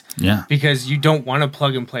needs. Yeah. Because you don't want to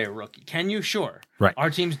plug and play a rookie. Can you? Sure. Right.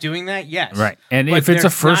 Our team's doing that? Yes. Right. And but if it's a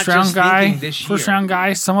first round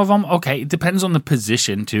guy, some of them, okay, it depends on the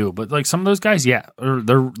position too. But like some of those guys, yeah,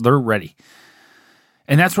 they're ready.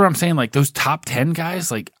 And that's what I'm saying. Like those top 10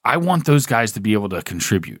 guys, like I want those guys to be able to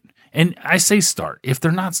contribute. And I say start. If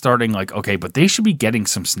they're not starting, like, okay, but they should be getting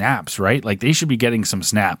some snaps, right? Like they should be getting some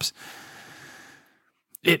snaps.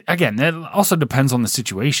 That also depends on the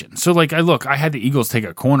situation. So like I had the Eagles take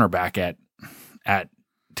a cornerback at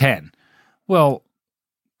 10. Well,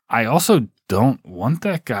 I also don't want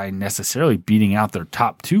that guy necessarily beating out their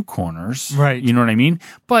top two corners. Right. You know what I mean?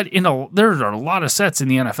 But there are a lot of sets in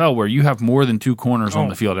the NFL where you have more than two corners on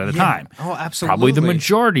the field at a time. Oh, absolutely. Probably the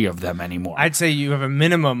majority of them anymore. I'd say you have a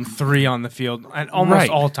minimum 3 on the field at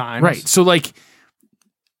almost all times. Right. So like,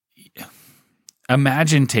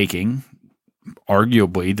 imagine taking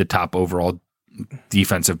arguably the top overall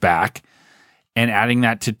defensive back and adding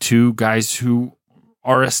that to two guys who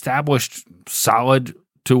are established solid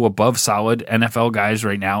to above solid NFL guys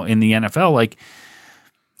right now in the NFL, like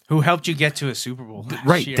who helped you get to a Super Bowl last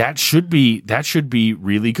right year. That should be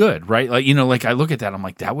really good, right? Like, like I look at that, I'm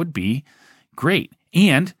like, that would be great.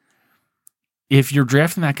 And if you're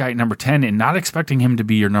drafting that guy at number 10 and not expecting him to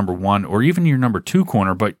be your number 1 or even your number 2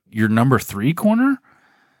 corner, but your number 3 corner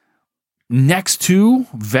next to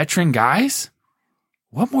veteran guys,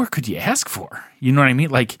 what more could you ask for? You know what I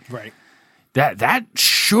mean? Like, right. That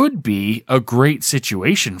should be a great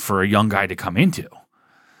situation for a young guy to come into.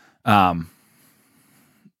 I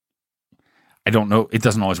don't know. It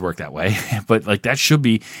doesn't always work that way, but like that should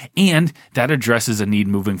be, and that addresses a need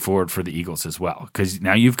moving forward for the Eagles as well. Because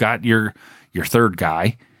now you've got your third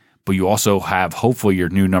guy, but you also have hopefully your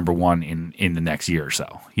new number 1 in the next year or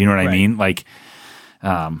so. You know what I mean? Like,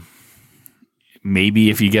 maybe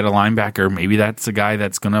if you get a linebacker, maybe that's a guy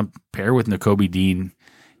that's going to pair with Nakobe Dean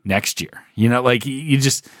next year. Like you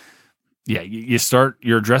just,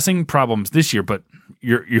 you're addressing problems this year, but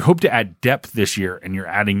you hope to add depth this year, and you're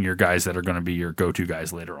adding your guys that are going to be your go-to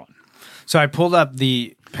guys later on. So I pulled up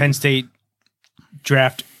the Penn State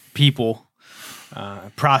draft people,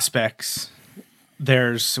 prospects.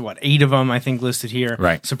 There's 8 of them, I think, listed here.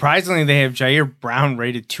 Right. Surprisingly, they have Jair Brown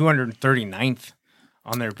rated 239th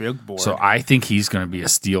on their big board. So I think he's going to be a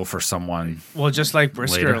steal for someone. Well, just like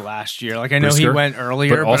Brisker later. Last year. Like I know he went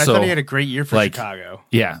earlier, but I thought he had a great year for Chicago.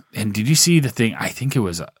 Yeah. And did you see the thing? I think it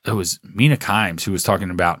was Mina Kimes who was talking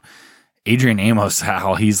about Adrian Amos,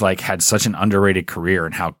 how he's like had such an underrated career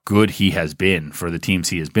and how good he has been for the teams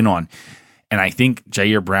he has been on. And I think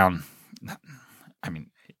Jair Brown, I mean,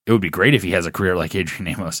 it would be great if he has a career like Adrian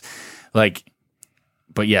Amos.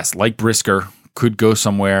 But yes, like Brisker, could go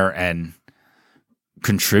somewhere and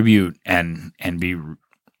contribute and be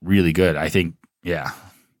really good. I think, yeah.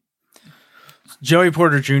 Joey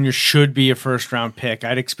Porter Jr. should be a first-round pick.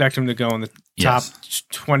 I'd expect him to go in the top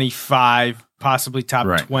 25, possibly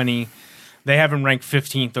top 20. They have him ranked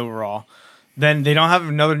 15th overall. Then they don't have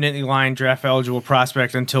another Nittany Lion draft-eligible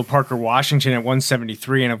prospect until Parker Washington at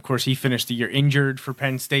 173, and of course he finished the year injured for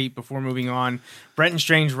Penn State before moving on. Brenton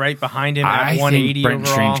Strange right behind him at 180 think Brenton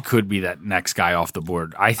overall. Strange could be that next guy off the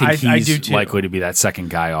board. I think he's likely to be that second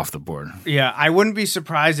guy off the board. Yeah, I wouldn't be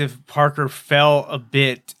surprised if Parker fell a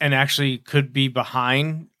bit and actually could be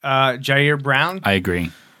behind Jair Brown. I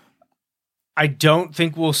agree. I don't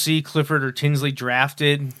think we'll see Clifford or Tinsley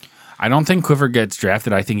drafted. I don't think Clifford gets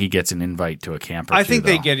drafted. I think he gets an invite to a camp or I two, think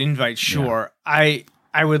though. they get invites, sure. Yeah.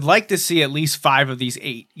 I would like to see at least 5 of these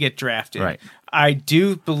 8 get drafted. Right. I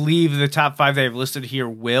do believe the top 5 they have listed here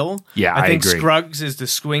will. Yeah, I think agree. Scruggs is the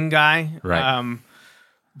swing guy. Right.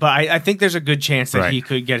 But I think there's a good chance that he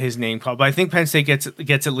could get his name called. But I think Penn State gets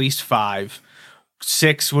at least 5.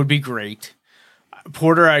 6 would be great.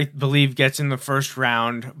 Porter, I believe, gets in the first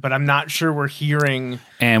round, but I'm not sure we're hearing.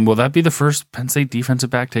 And will that be the first Penn State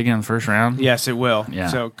defensive back taken in the first round? Yes, it will. Yeah.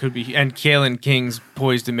 So it could be. And Kalen King's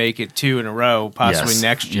poised to make it 2 in a row, possibly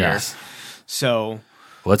next year. Yes. So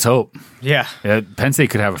let's hope. Yeah. Penn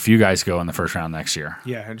State could have a few guys go in the first round next year.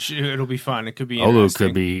 Yeah, it'll be fun. It could be Olu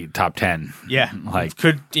could be top 10. Yeah. Like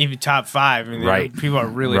could even top 5. I mean, people are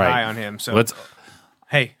really high on him. So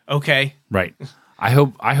hey, okay. Right. I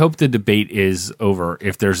hope the debate is over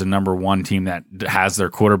if there's a number 1 team that has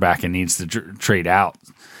their quarterback and needs to trade out,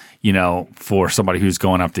 for somebody who's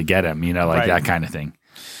going up to get him, that kind of thing.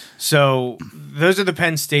 So those are the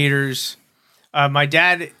Penn Staters. My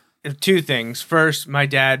dad, 2 things. First, my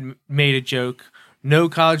dad made a joke, no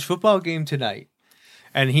college football game tonight.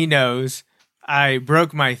 And he knows I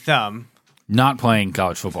broke my thumb. Not playing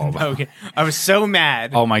college football. Okay. I was so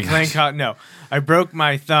mad. Oh my gosh. No, I broke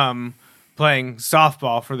my thumb playing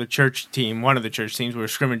softball for the church team, one of the church teams. We were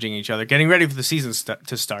scrimmaging each other, getting ready for the season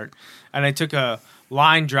to start. And I took a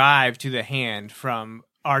line drive to the hand from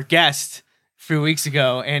our guest a few weeks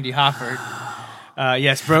ago, Andy Hofford.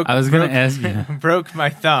 Yes, broke. I was going to ask you. Broke my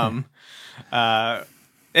thumb.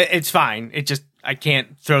 It's fine. It just, I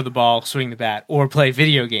can't throw the ball, swing the bat, or play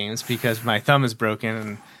video games because my thumb is broken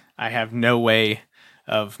and I have no way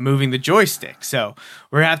of moving the joystick. So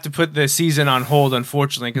we're going to have to put the season on hold,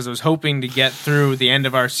 unfortunately, because I was hoping to get through the end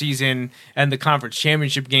of our season and the conference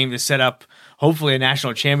championship game to set up, hopefully, a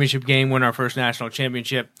national championship game, win our first national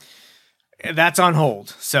championship. That's on hold.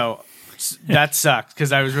 So that sucked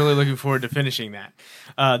because I was really looking forward to finishing that.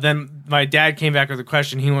 Then my dad came back with a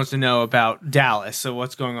question. He wants to know about Dallas. So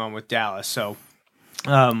what's going on with Dallas? So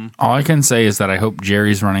all I can say is that I hope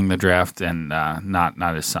Jerry's running the draft and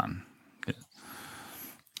not his son.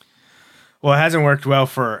 Well, it hasn't worked well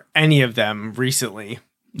for any of them recently.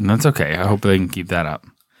 And that's okay. I hope they can keep that up.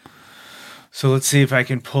 So let's see if I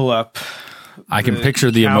can pull up. I can picture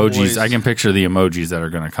the emojis. I can picture the emojis that are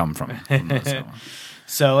going to come from this.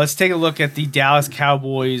 So let's take a look at the Dallas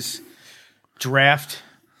Cowboys draft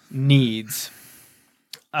needs.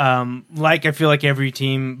 I feel like every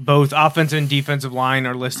team, both offensive and defensive line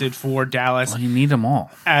are listed for Dallas. Well, you need them all.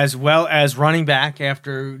 As well as running back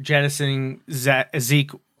after jettisoning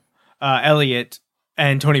Zeke Elliott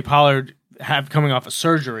and Tony Pollard coming off of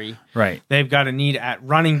surgery. Right. They've got a need at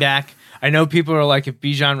running back. I know people are like, if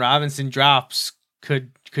Bijan Robinson drops,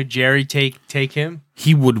 could Jerry take him?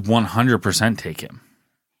 He would 100% take him.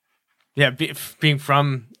 Yeah, being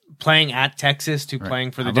from playing at Texas to playing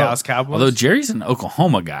for the Dallas Cowboys. Although Jerry's an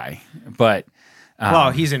Oklahoma guy, but well,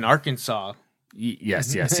 he's in Arkansas.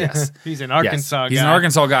 Yes. He's an Arkansas guy. He's an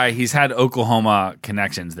Arkansas guy. He's had Oklahoma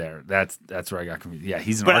connections there. That's where I got confused. Yeah,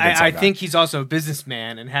 he's an Arkansas guy. I think he's also a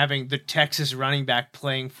businessman, and having the Texas running back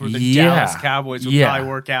playing for the Dallas Cowboys would probably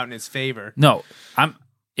work out in his favor. No,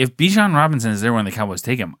 if Bijan Robinson is there when the Cowboys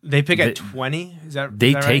take him, they pick at 20. Is that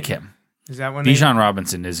they right? take him? Is that when Bijan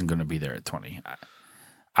Robinson isn't going to be there at 20?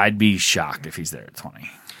 I'd be shocked if he's there at 20.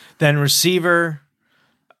 Then receiver,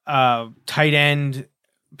 tight end,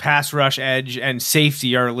 pass rush, edge, and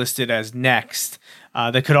safety are listed as next.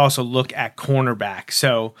 They could also look at cornerback.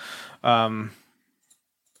 So,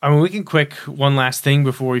 we can quick one last thing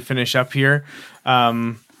before we finish up here.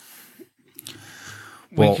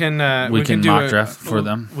 We can do mock draft for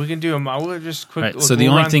them. We can do we'll just quick. Right, so the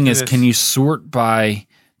only thing is, can you sort by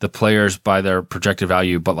the players by their projected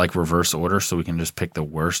value, but like reverse order, so we can just pick the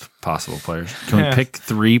worst possible players? Can we pick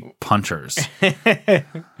 3 punchers?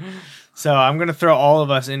 So I'm going to throw all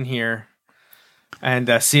of us in here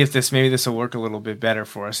and see if this will work a little bit better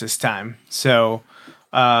for us this time. So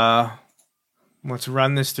let's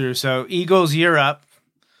run this through. So Eagles, you're up.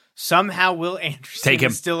 Somehow Will Anderson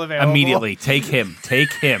is still available. Immediately. Take him.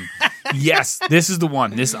 Yes, this is the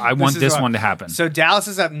one. I want this one to happen. So Dallas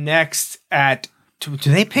is up next at, do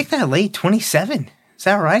they pick that late? 27? Is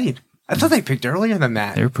that right? I thought they picked earlier than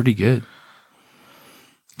that. They're pretty good.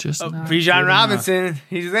 Just Bijan Robinson,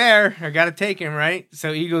 he's there. I got to take him, right?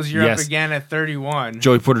 So Eagles, you're up again at 31.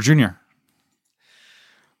 Joey Porter Jr.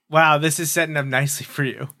 Wow, this is setting up nicely for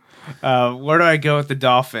you. Where do I go with the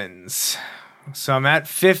Dolphins? So I'm at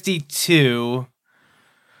 52.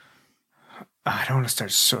 I don't want to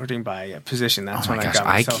start sorting by position. That's when I got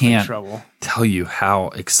myself in trouble. I can't tell you how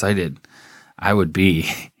excited I would be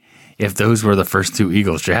if those were the first 2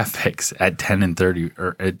 Eagles draft picks at 10 and 30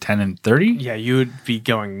 or at 10 and 30. Yeah, you would be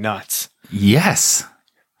going nuts. Yes.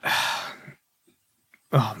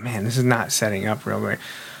 Oh man, this is not setting up real great.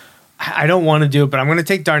 I don't want to do it, but I'm going to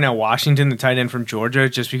take Darnell Washington, the tight end from Georgia,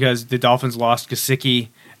 just because the Dolphins lost Gesicki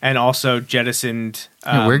and also jettisoned.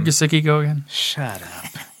 Where'd Gesicki go again? Shut up.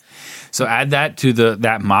 So add that to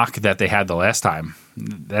that mock that they had the last time.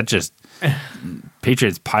 That just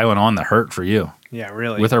Patriots piling on the hurt for you. Yeah,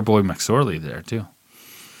 really. With our boy McSorley there too.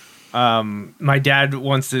 My dad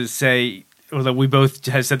wants to say that we both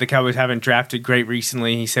have said the Cowboys haven't drafted great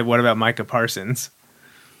recently. He said, "What about Micah Parsons?"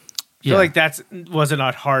 I feel like that wasn't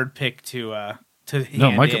a hard pick to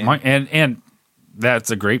Mike, and that's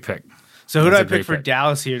a great pick. So who do I pick for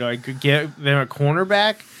Dallas here? Do I give them a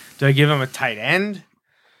cornerback? Do I give them a tight end?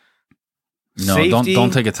 No, Safety?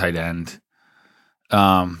 don't take a tight end.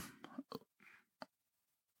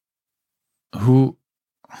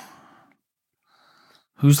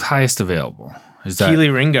 Who's highest available? Is that Keely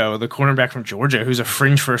Ringo, the cornerback from Georgia, who's a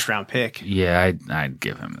fringe first round pick? Yeah, I'd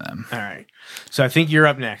give him them. All right. So I think you're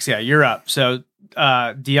up next. Yeah, you're up. So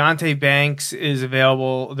Deonte Banks is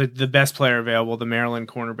available, the best player available, the Maryland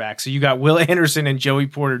cornerback. So you got Will Anderson and Joey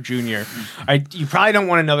Porter Jr. You probably don't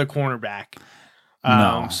want another cornerback.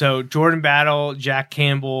 No. So Jordan Battle, Jack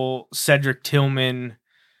Campbell, Cedric Tillman,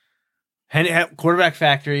 quarterback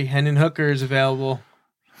factory, Hendon Hooker is available.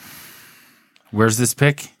 Where's this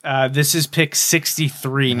pick? This is pick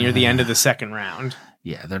 63 near the end of the second round.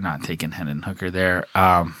 Yeah, they're not taking Hendon Hooker there.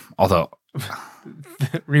 Although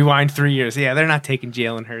rewind 3 years. Yeah, they're not taking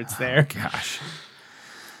Jalen Hurts there. Gosh.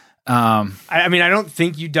 I mean, I don't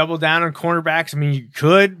think you double down on cornerbacks. I mean, you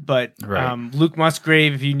could, but right. Luke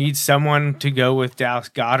Musgrave, if you need someone to go with Dallas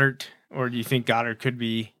Goedert, or do you think Goddard could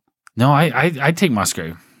be? No, I'd take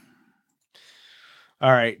Musgrave.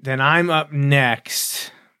 All right, then I'm up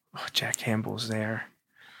next. Oh, Jack Campbell's there.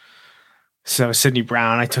 So Sidney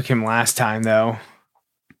Brown, I took him last time though.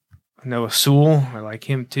 Noah Sewell, I like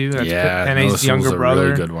him too. That's Penny's younger brother. A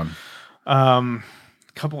really good one.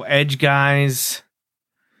 Couple edge guys.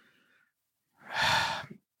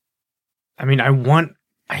 I mean, I want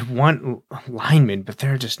linemen, but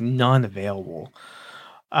there are just none available.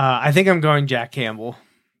 I think I'm going Jack Campbell.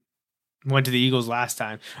 Went to the Eagles last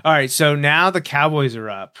time. All right, so now the Cowboys are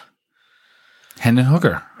up. Hendon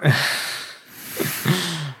Hooker.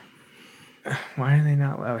 Why are they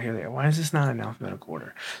not? Oh, here they are. Why is this not an alphabetical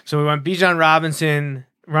order? So we went Bijan Robinson,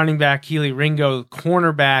 running back, Keely Ringo,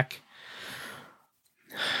 cornerback.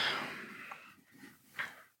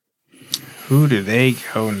 Who do they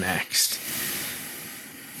go next?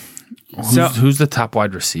 Who's the top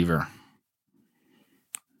wide receiver?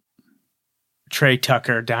 Trey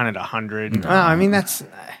Tucker down at 100. No. I mean, that's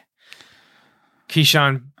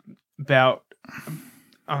Keyshawn Bout,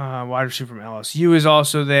 wide receiver from LSU, is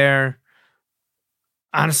also there.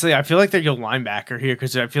 Honestly, I feel like they go linebacker here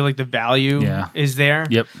because I feel like the value is there.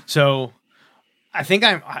 Yep. So I think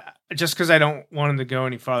just because I don't want him to go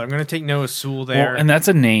any farther, I'm going to take Noah Sewell there. Well, and that's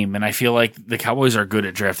a name, and I feel like the Cowboys are good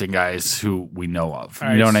at drafting guys who we know of.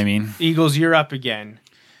 All You know right, what I mean? Eagles, you're up again.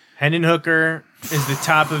 Hendon Hooker is the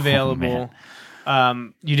top available.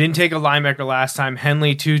 You didn't take a linebacker last time.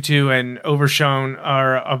 Henley, Tutu, and Overshone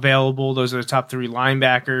are available. Those are the top 3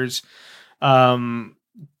 linebackers.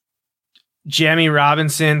 Jamie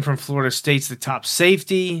Robinson from Florida State's the top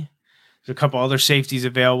safety. There's a couple other safeties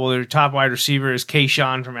available. Their top wide receiver is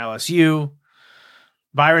Kayshawn from LSU.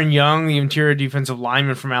 Byron Young, the interior defensive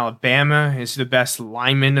lineman from Alabama, is the best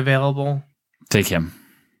lineman available. Take him.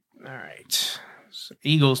 All right. So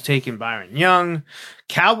Eagles taking Byron Young.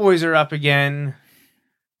 Cowboys are up again.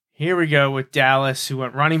 Here we go with Dallas, who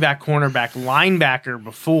went running back, cornerback, linebacker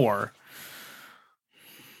before.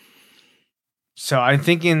 So I'm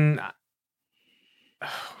thinking...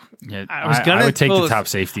 Yeah, I would take the top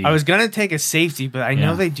safety. I was going to take a safety, but I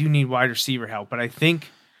know they do need wide receiver help. But I think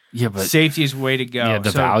safety is the way to go. Yeah,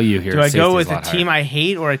 the value here. Do I go with a team I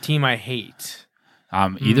hate or a team I hate?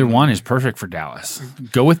 Either one is perfect for Dallas.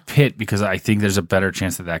 Go with Pitt because I think there's a better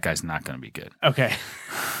chance that guy's not going to be good. Okay.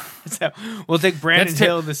 So we'll take Brandon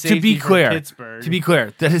Hill, the safety from Pittsburgh. To be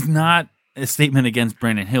clear, that is not a statement against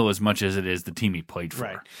Brandon Hill as much as it is the team he played for.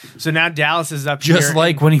 Right. So now Dallas is up Just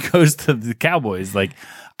like when he goes to the Cowboys. Like,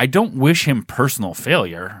 I don't wish him personal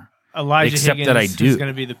failure. Elijah except Higgins that I do. is going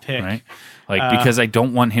to be the pick. Right? Like, because I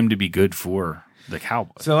don't want him to be good for the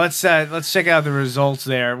Cowboys. So let's check out the results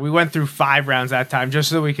there. We went through 5 rounds that time just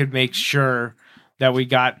so we could make sure that we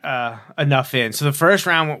got enough in. So the first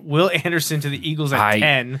round, Will Anderson to the Eagles at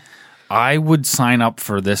 10. I would sign up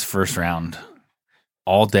for this first round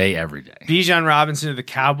all day, every day. Bijan Robinson to the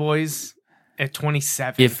Cowboys at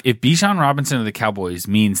 27. If Bijan Robinson to the Cowboys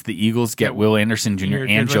means the Eagles get Will Anderson Jr.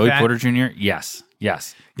 and Joey Porter Jr., yes.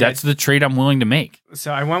 That's the trade I'm willing to make.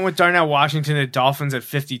 So I went with Darnell Washington to the Dolphins at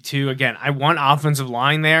 52. Again, I want offensive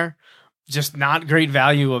line there. Just not great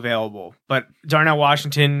value available. But Darnell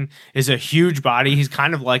Washington is a huge body. He's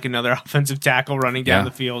kind of like another offensive tackle running down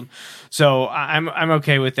the field. So I'm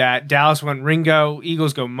okay with that. Dallas went Ringo.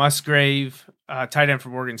 Eagles go Musgrave, tight end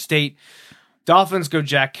from Oregon State. Dolphins go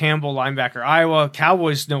Jack Campbell, linebacker, Iowa.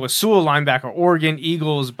 Cowboys, Noah Sewell, linebacker, Oregon.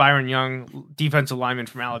 Eagles, Byron Young, defensive lineman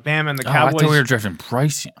from Alabama. And the Cowboys, I thought we were drafting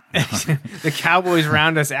Bryce Young. The Cowboys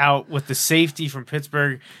round us out with the safety from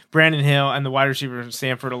Pittsburgh, Brandon Hill, and the wide receiver from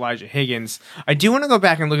Stanford, Elijah Higgins. I do want to go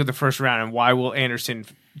back and look at the first round and why Will Anderson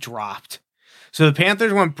dropped. So the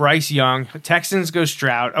Panthers went Bryce Young. Texans go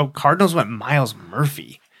Stroud. Oh, Cardinals went Miles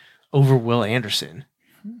Murphy over Will Anderson.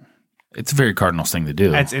 It's a very Cardinals thing to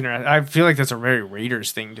do. That's interesting. I feel like that's a very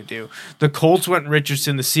Raiders thing to do. The Colts went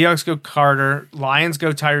Richardson. The Seahawks go Carter. Lions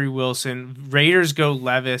go Tyree Wilson. Raiders go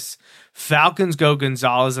Levis. Falcons go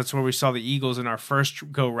Gonzalez. That's where we saw the Eagles in our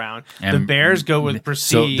first go round. And the Bears go with Bresee.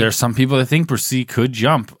 So there's some people that think Bresee could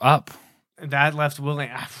jump up. That left Willing.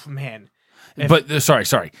 Man.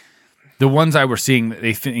 Sorry. The ones I were seeing,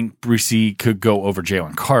 they think Bresee could go over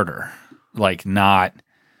Jalen Carter. Like, not,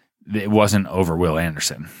 it wasn't over Will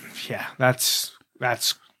Anderson. Yeah, that's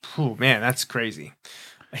crazy.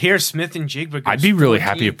 Here, Smith and Jigba. I'd be really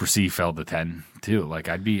happy if Bresee fell to 10 too. Like,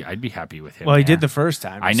 I'd be happy with him. Well, he did the first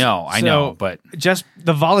time. I know, but just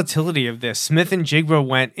the volatility of this. Smith and Jigba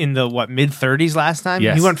went in the mid-30s last time.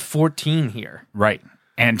 Yes. He went 14 here. Right,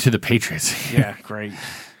 and to the Patriots. Yeah, great.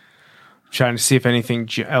 Trying to see if anything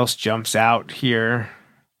else jumps out here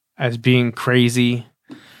as being crazy.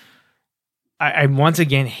 I once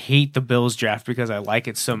again hate the Bills draft because I like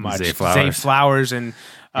it so much. Zay Flowers and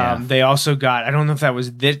they also got, I don't know if that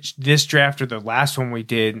was this draft or the last one we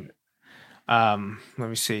did. Let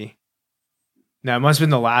me see. No, it must have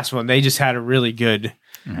been the last one. They just had a really good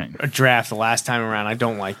draft the last time around. I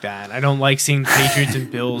don't like that. I don't like seeing Patriots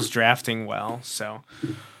and Bills drafting well. So, all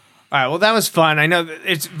right, well, that was fun. I know that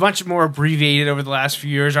it's much more abbreviated over the last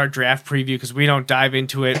few years, our draft preview, because we don't dive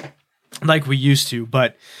into it like we used to,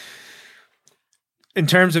 but in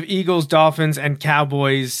terms of Eagles, Dolphins, and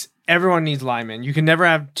Cowboys, everyone needs linemen. You can never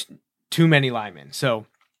have too many linemen. So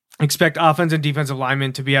expect offense and defensive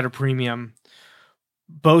linemen to be at a premium.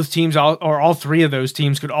 Both teams, or all 3 of those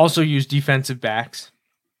teams, could also use defensive backs,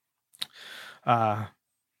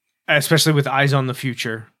 especially with eyes on the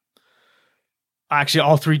future. Actually,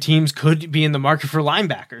 all 3 teams could be in the market for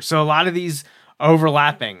linebackers. So a lot of these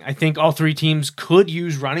overlapping. I think all 3 teams could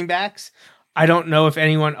use running backs. I don't know if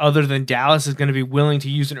anyone other than Dallas is going to be willing to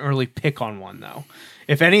use an early pick on one, though.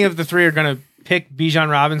 If any of the 3 are going to pick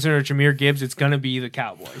Bijan Robinson or Jahmyr Gibbs, it's going to be the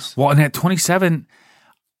Cowboys. Well, and at 27,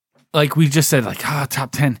 like we just said,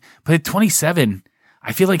 top 10. But at 27,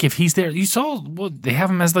 I feel like if he's there, you saw, they have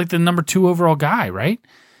him as like the number 2 overall guy, right?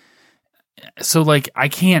 So like I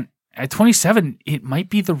can't at 27. It might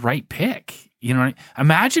be the right pick. You know,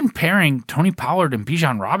 imagine pairing Tony Pollard and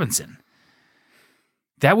Bijan Robinson.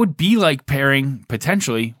 That would be like pairing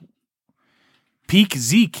potentially peak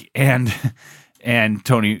Zeke and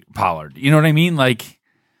Tony Pollard. You know what I mean? Like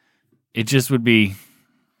it just would be.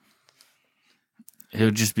 It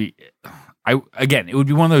would just be. It would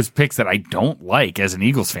be one of those picks that I don't like as an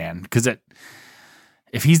Eagles fan because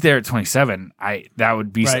if he's there at 27, that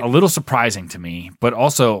would be a little surprising to me. But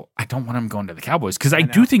also, I don't want him going to the Cowboys because I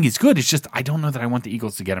do think he's good. It's just I don't know that I want the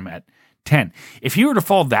Eagles to get him at 10. If he were to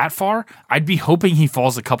fall that far, I'd be hoping he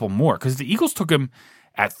falls a couple more because the Eagles took him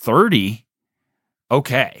at 30.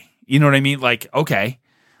 Okay, you know what I mean? Like, okay,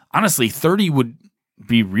 honestly, 30 would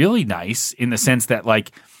be really nice in the sense that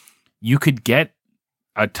like you could get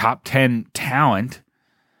a top 10 talent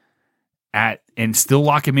and still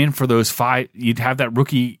lock him in for those 5. You'd have that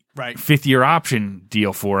rookie 5th-year option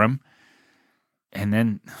deal for him, and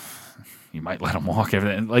then you might let him walk.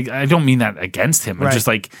 Like I don't mean that against him. It's just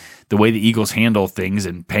like the way the Eagles handle things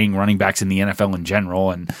and paying running backs in the NFL in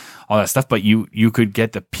general and all that stuff. But you could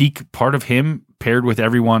get the peak part of him paired with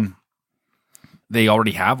everyone they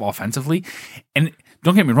already have offensively. And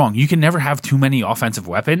don't get me wrong, you can never have too many offensive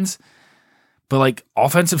weapons. But like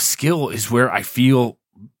offensive skill is where I feel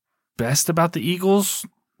best about the Eagles.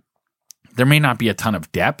 There may not be a ton of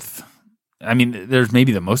depth. I mean, there's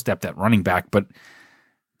maybe the most depth at running back, but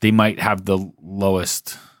they might have the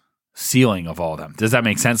lowest ceiling of all of them. Does that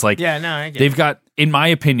make sense? Like, yeah, no, I get they've got, in my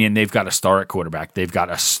opinion, they've got a star at quarterback. They've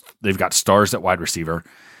got stars at wide receiver.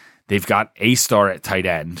 They've got a star at tight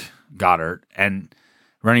end, Goddard, and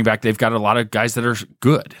running back. They've got a lot of guys that are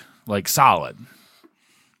good, like solid.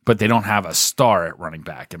 But they don't have a star at running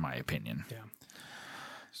back, in my opinion. Yeah.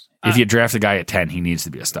 If you draft a guy at 10, he needs to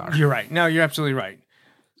be a star. You're right. No, you're absolutely right.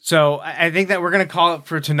 So I think that we're going to call it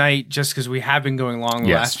for tonight just because we have been going long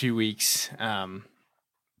the last few weeks.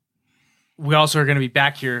 We also are going to be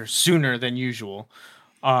back here sooner than usual.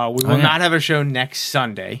 We will not have a show next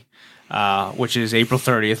Sunday, which is April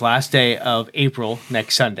 30th, last day of April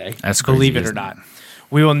next Sunday. That's crazy, believe it or not.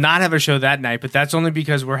 We will not have a show that night, but that's only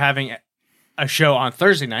because we're having a show on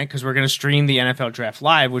Thursday night because we're going to stream the NFL Draft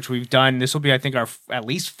Live, which we've done. This will be, I think, our at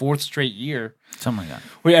least 4th straight year. Something like that.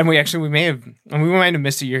 We might have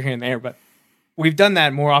missed a year here and there, but we've done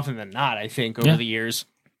that more often than not, I think, over the years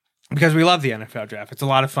because we love the NFL Draft. It's a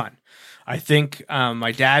lot of fun. I think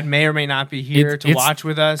my dad may or may not be here to watch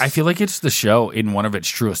with us. I feel like it's the show in one of its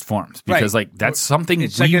truest forms because like that's something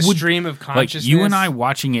it's like a stream of consciousness. Like you and I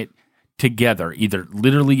watching it together, either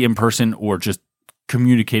literally in person or just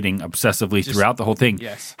communicating obsessively throughout the whole thing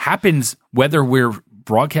happens whether we're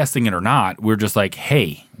broadcasting it or not. We're just like,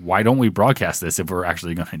 hey, why don't we broadcast this if we're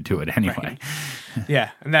actually going to do it anyway? Right.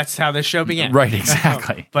 Yeah, and that's how this show began. Right,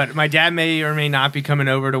 exactly. But my dad may or may not be coming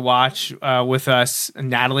over to watch with us.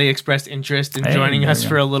 Natalie expressed interest in joining us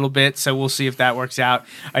for a little bit, so we'll see if that works out.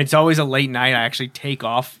 It's always a late night. I actually take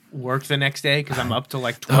off work the next day because I'm up till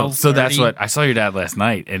like 12:30. So that's what I saw your dad last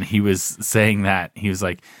night, and he was saying that. He was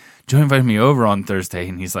like, Joe invited me over on Thursday,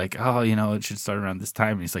 and he's like, oh, it should start around this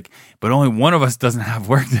time. And he's like, but only one of us doesn't have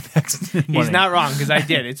work the next morning. He's not wrong, because I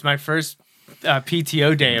did. It's my first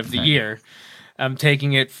PTO day of the year. I'm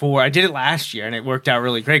taking it I did it last year, and it worked out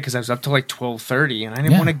really great because I was up to like 12:30, and I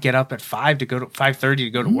didn't want to get up at 5:30 to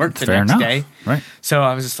go to work the next day. Right. So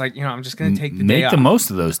I was just like, I'm just going to take the day off. Make the most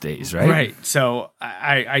of those days, right? Right. So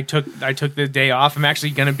I took the day off. I'm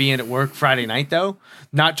actually going to be in at work Friday night, though.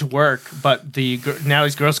 Not to work, but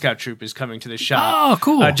Natalie's Girl Scout troop is coming to the shop. Oh,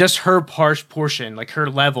 cool. Just her portion, like her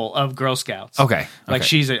level of Girl Scouts. Okay. Like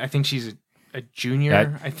I think she's a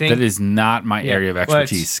junior, I think. That is not my area of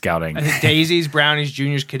expertise, scouting. I think daisies, brownies,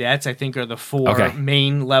 juniors, cadets, I think are the 4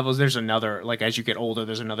 main levels. There's another, like as you get older,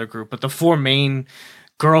 there's another group, but the 4 main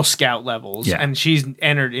Girl Scout levels. Yeah. And she's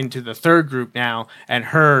entered into the 3rd group now, and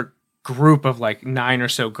her group of like 9 or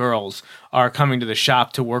so girls are coming to the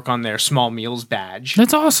shop to work on their small meals badge.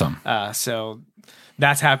 That's awesome. So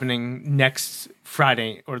that's happening next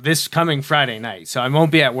Friday or this coming Friday night. So I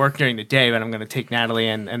won't be at work during the day, but I'm going to take Natalie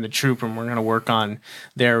and the troop, and we're going to work on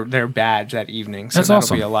their badge that evening. So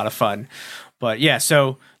that'll be a lot of fun. But yeah,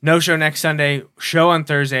 so no show next Sunday, show on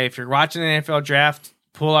Thursday. If you're watching the NFL Draft,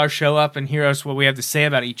 pull our show up and hear us what we have to say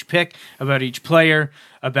about each pick, about each player,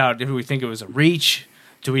 about if we think it was a reach.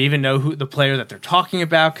 Do we even know who the player that they're talking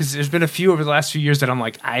about? Because there's been a few over the last few years that I'm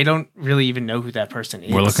like, I don't really even know who that person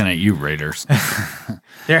is. We're looking at you, Raiders.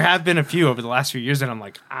 There have been a few over the last few years that I'm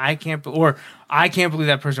like, I can't believe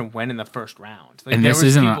that person went in the first round. Like, and this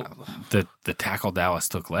isn't the the tackle Dallas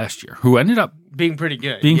took last year, who ended up being pretty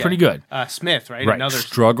good. Pretty good. Smith, right? Right. Another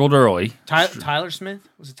struggled early. Tyler Smith?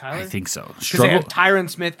 Was it Tyler? I think so. They have Tyron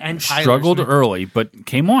Smith and Tyler struggled Smith. early, but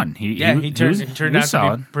came on. He turned out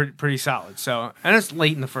solid. to be pretty solid. So, and it's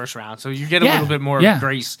late in the first round, so you get a Yeah, little bit more yeah.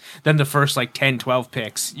 grace than the first 10, 12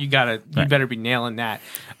 picks. You better be nailing that.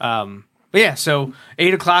 But yeah, so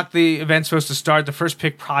 8:00 the event's supposed to start. The first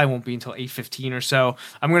pick probably won't be until 8:15 or so.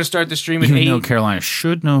 I'm going to start the stream at 8. Even though Carolina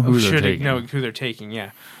should know who they're taking. Know who they're taking.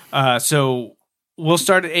 Yeah. So we'll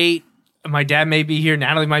start at 8. My dad may be here.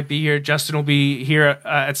 Natalie might be here. Justin will be here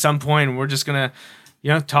at some point, and we're just gonna,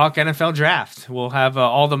 talk NFL draft. We'll have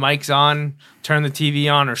all the mics on, turn the TV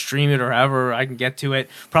on, or stream it, or however I can get to it.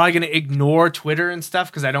 Probably gonna ignore Twitter and stuff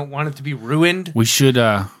because I don't want it to be ruined. We should.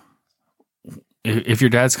 If your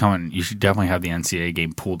dad's coming, you should definitely have the NCAA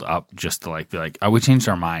game pulled up just to be like, oh, we changed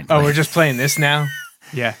our mind. Oh, we're just playing this now?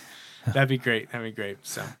 Yeah. That'd be great.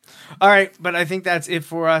 So, all right. But I think that's it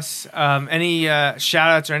for us. Any shout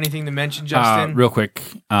outs or anything to mention, Justin? Real quick.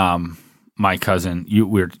 My cousin, you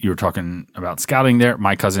were talking about scouting there.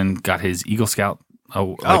 My cousin got his Eagle Scout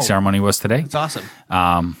ceremony was today. That's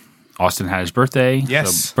awesome. Austin had his birthday.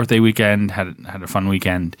 Yes. So birthday weekend, had a fun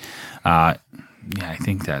weekend. I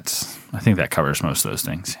think that covers most of those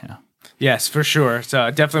things. Yeah. Yes, for sure. So I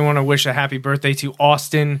definitely want to wish a happy birthday to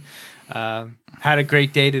Austin. Had a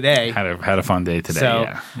great day today. Had a fun day today. So,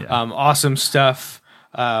 yeah. Awesome stuff.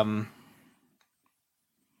 My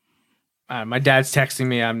dad's texting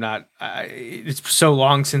me. It's so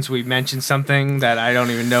long since we mentioned something that I don't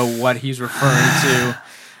even know what he's referring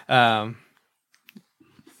to.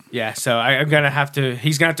 Yeah, so I'm gonna have to.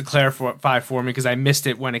 He's gonna have to clarify for me because I missed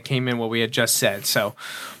it when it came in what we had just said. So,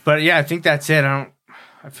 but yeah, I think that's it. I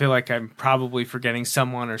feel like I'm probably forgetting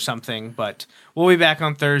someone or something, but we'll be back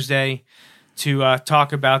on Thursday to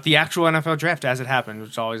talk about the actual NFL draft as it happened,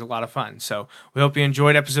 which is always a lot of fun. So we hope you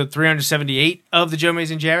enjoyed episode 378 of the Joe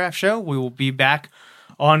Mays and J-Raff Show. We will be back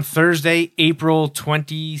on Thursday, April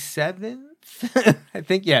 27th. I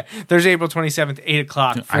think, yeah. Thursday, April 27th,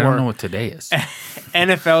 8:00. I don't know what today is.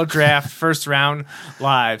 NFL Draft First Round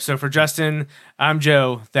Live. So for Justin, I'm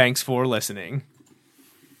Joe. Thanks for listening.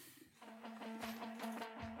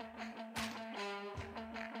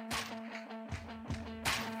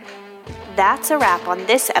 That's a wrap on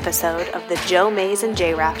this episode of the Joe Mays and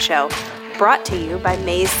J-Raff Show, brought to you by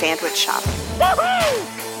Mays Sandwich Shop.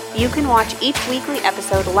 Woo-hoo! You can watch each weekly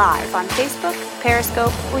episode live on Facebook,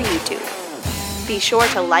 Periscope, or YouTube. Be sure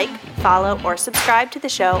to like, follow, or subscribe to the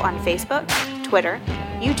show on Facebook, Twitter,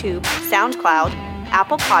 YouTube, SoundCloud,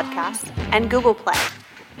 Apple Podcasts, and Google Play.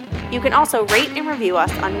 You can also rate and review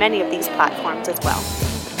us on many of these platforms as well.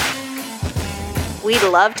 We'd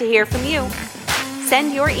love to hear from you.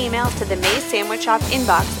 Send your emails to the Mays Sandwich Shop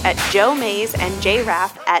inbox at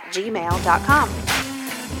joemaysandjraff@gmail.com.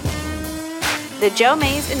 The Joe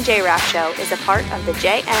Mays and J-Raff Show is a part of the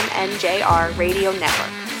JMNJR Radio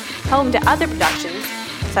Network, home to other productions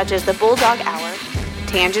such as The Bulldog Hour,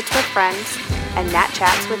 Tangents with Friends, and Nat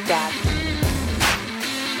Chats with Dad.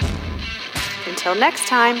 Until next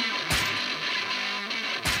time.